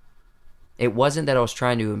 it wasn't that I was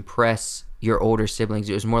trying to impress your older siblings,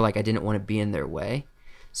 it was more like I didn't want to be in their way.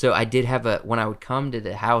 So I did have when I would come to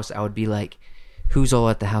the house, I would be like, who's all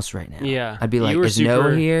at the house right now? Yeah. I'd be like, is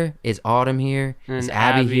Noah here? Is Autumn here? Is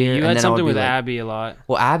Abby here? You had something with Abby a lot.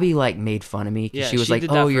 Well, Abby like made fun of me because she was like,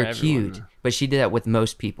 oh, you're cute. But she did that with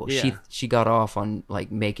most people. Yeah. She got off on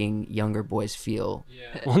like making younger boys feel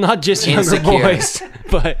well, not just younger boys,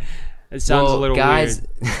 but it sounds a little weird.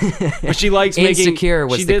 But she likes insecure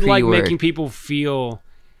was she the did like word. Making people feel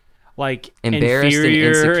like embarrassed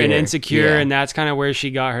inferior and insecure, and that's kind of where she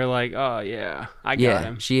got her like, oh yeah, I got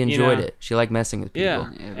him. She enjoyed it. She liked messing with people. Yeah,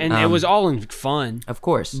 and it was all in fun, of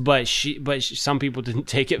course. But some people didn't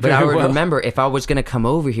take it. But I would well. remember if I was gonna come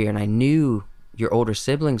over here and I knew your older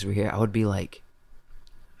siblings were here, I would be like,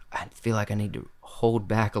 I feel like I need to hold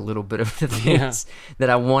back a little bit of the things that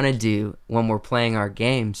I want to do when we're playing our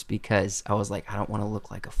games, because I was like, I don't want to look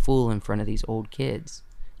like a fool in front of these old kids,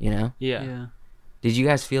 you know? Yeah. Did you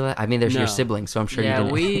guys feel that? I mean, there's your siblings, so I'm sure you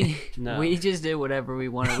didn't. We just did whatever we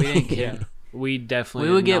wanted. We didn't care. We definitely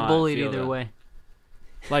we would did get not bullied feel either that. way.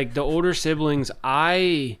 Like the older siblings,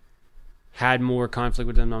 I had more conflict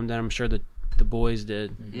with them than I'm sure the boys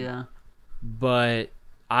did. Yeah. But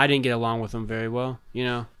I didn't get along with them very well, you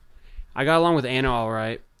know. I got along with Anna all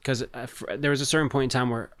right, because there was a certain point in time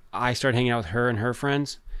where I started hanging out with her and her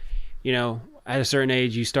friends. You know, at a certain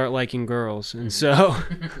age, you start liking girls, and so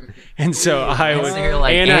I was.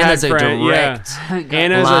 Like, Anna's a direct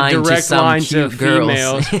Anna's line a direct to line to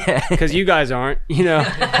girls. females, because you guys aren't, you know.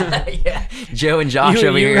 Yeah. Joe and Josh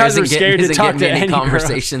over here guys isn't are scared to talk getting to any any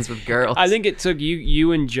conversations with girls. I think it took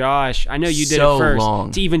you and Josh. I know you did so it first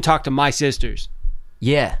long to even talk to my sisters.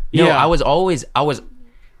 Yeah. No, Yeah. I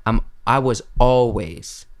was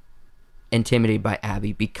always intimidated by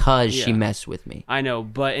Abby because she messed with me. I know,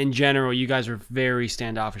 but in general, you guys were very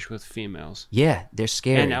standoffish with females. Yeah, they're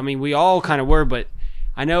scary. And I mean, we all kind of were, but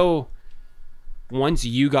I know once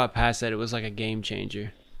you got past that, it was like a game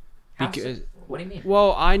changer. Because, what do you mean?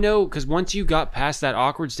 well, I know, because once you got past that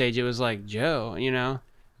awkward stage, it was like, Joe, you know,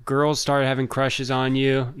 girls started having crushes on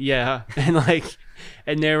you. Yeah.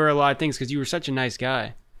 And there were a lot of things because you were such a nice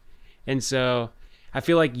guy. And so I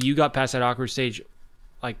feel like you got past that awkward stage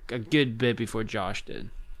like a good bit before Josh did.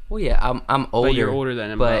 Well, yeah, I'm older. But you're older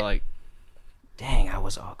than him. but like, dang, I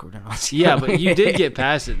was awkward. And I was yeah, but you did get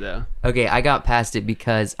past it though. Okay, I got past it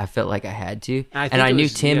because I felt like I had to. I think And I it knew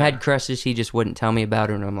was- Tim yeah. had crushes. He just wouldn't tell me about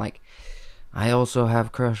it. And I'm like, I also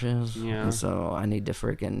have crushes. Yeah. And so I need to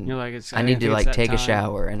freaking... You're like, it's, I need to, think like, it's that take a time.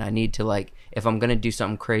 shower. And I need to, like, if I'm going to do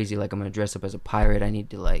something crazy, like I'm going to dress up as a pirate, I need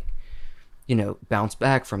to, like, you know, bounce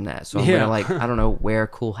back from that. So I'm Yeah. going to, like, I don't know, wear a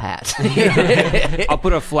cool hat. I'll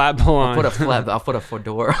put a flat bow on. I'll put a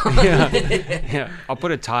fedora on. Yeah, I'll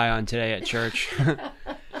put a tie on today at church.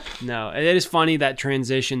 No, it is funny that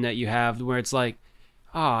transition that you have where it's like,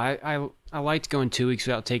 oh, I liked going 2 weeks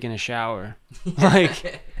without taking a shower.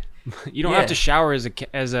 Like, you don't Yeah. have to shower as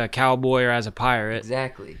a cowboy or as a pirate,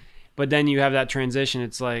 Exactly. but then you have that transition.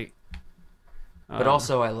 It's like, But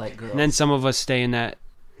also, I like girls. and then some of us stay in that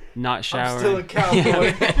not I'm still a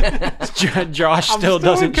showering. cowboy. Josh I'm still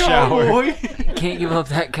doesn't a shower. cowboy. Can't give up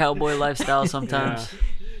that cowboy lifestyle sometimes.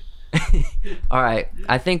 All right,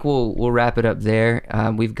 I think we'll wrap it up there.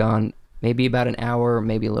 We've gone maybe about an hour,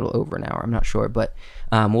 maybe a little over an hour. I'm not sure, but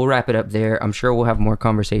we'll wrap it up there. I'm sure we'll have more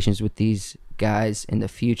conversations with these guys in the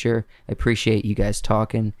future. I appreciate you guys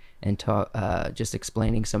talking and just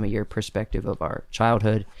explaining some of your perspective of our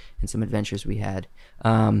childhood and some adventures we had.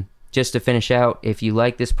 Just to finish out, if you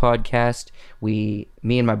like this podcast, me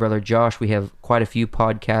and my brother Josh, we have quite a few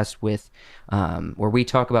podcasts with where we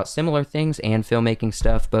talk about similar things and filmmaking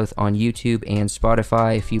stuff, both on YouTube and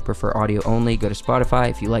Spotify. If you prefer audio only, go to Spotify.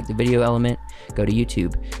 If you like the video element, go to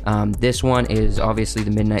YouTube. This one is obviously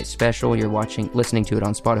the Midnight Special. You're listening to it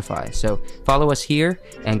on Spotify. So follow us here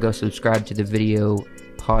and go subscribe to the video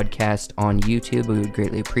podcast on YouTube. We would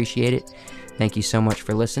greatly appreciate it. Thank you so much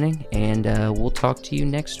for listening, and we'll talk to you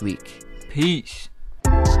next week. Peace.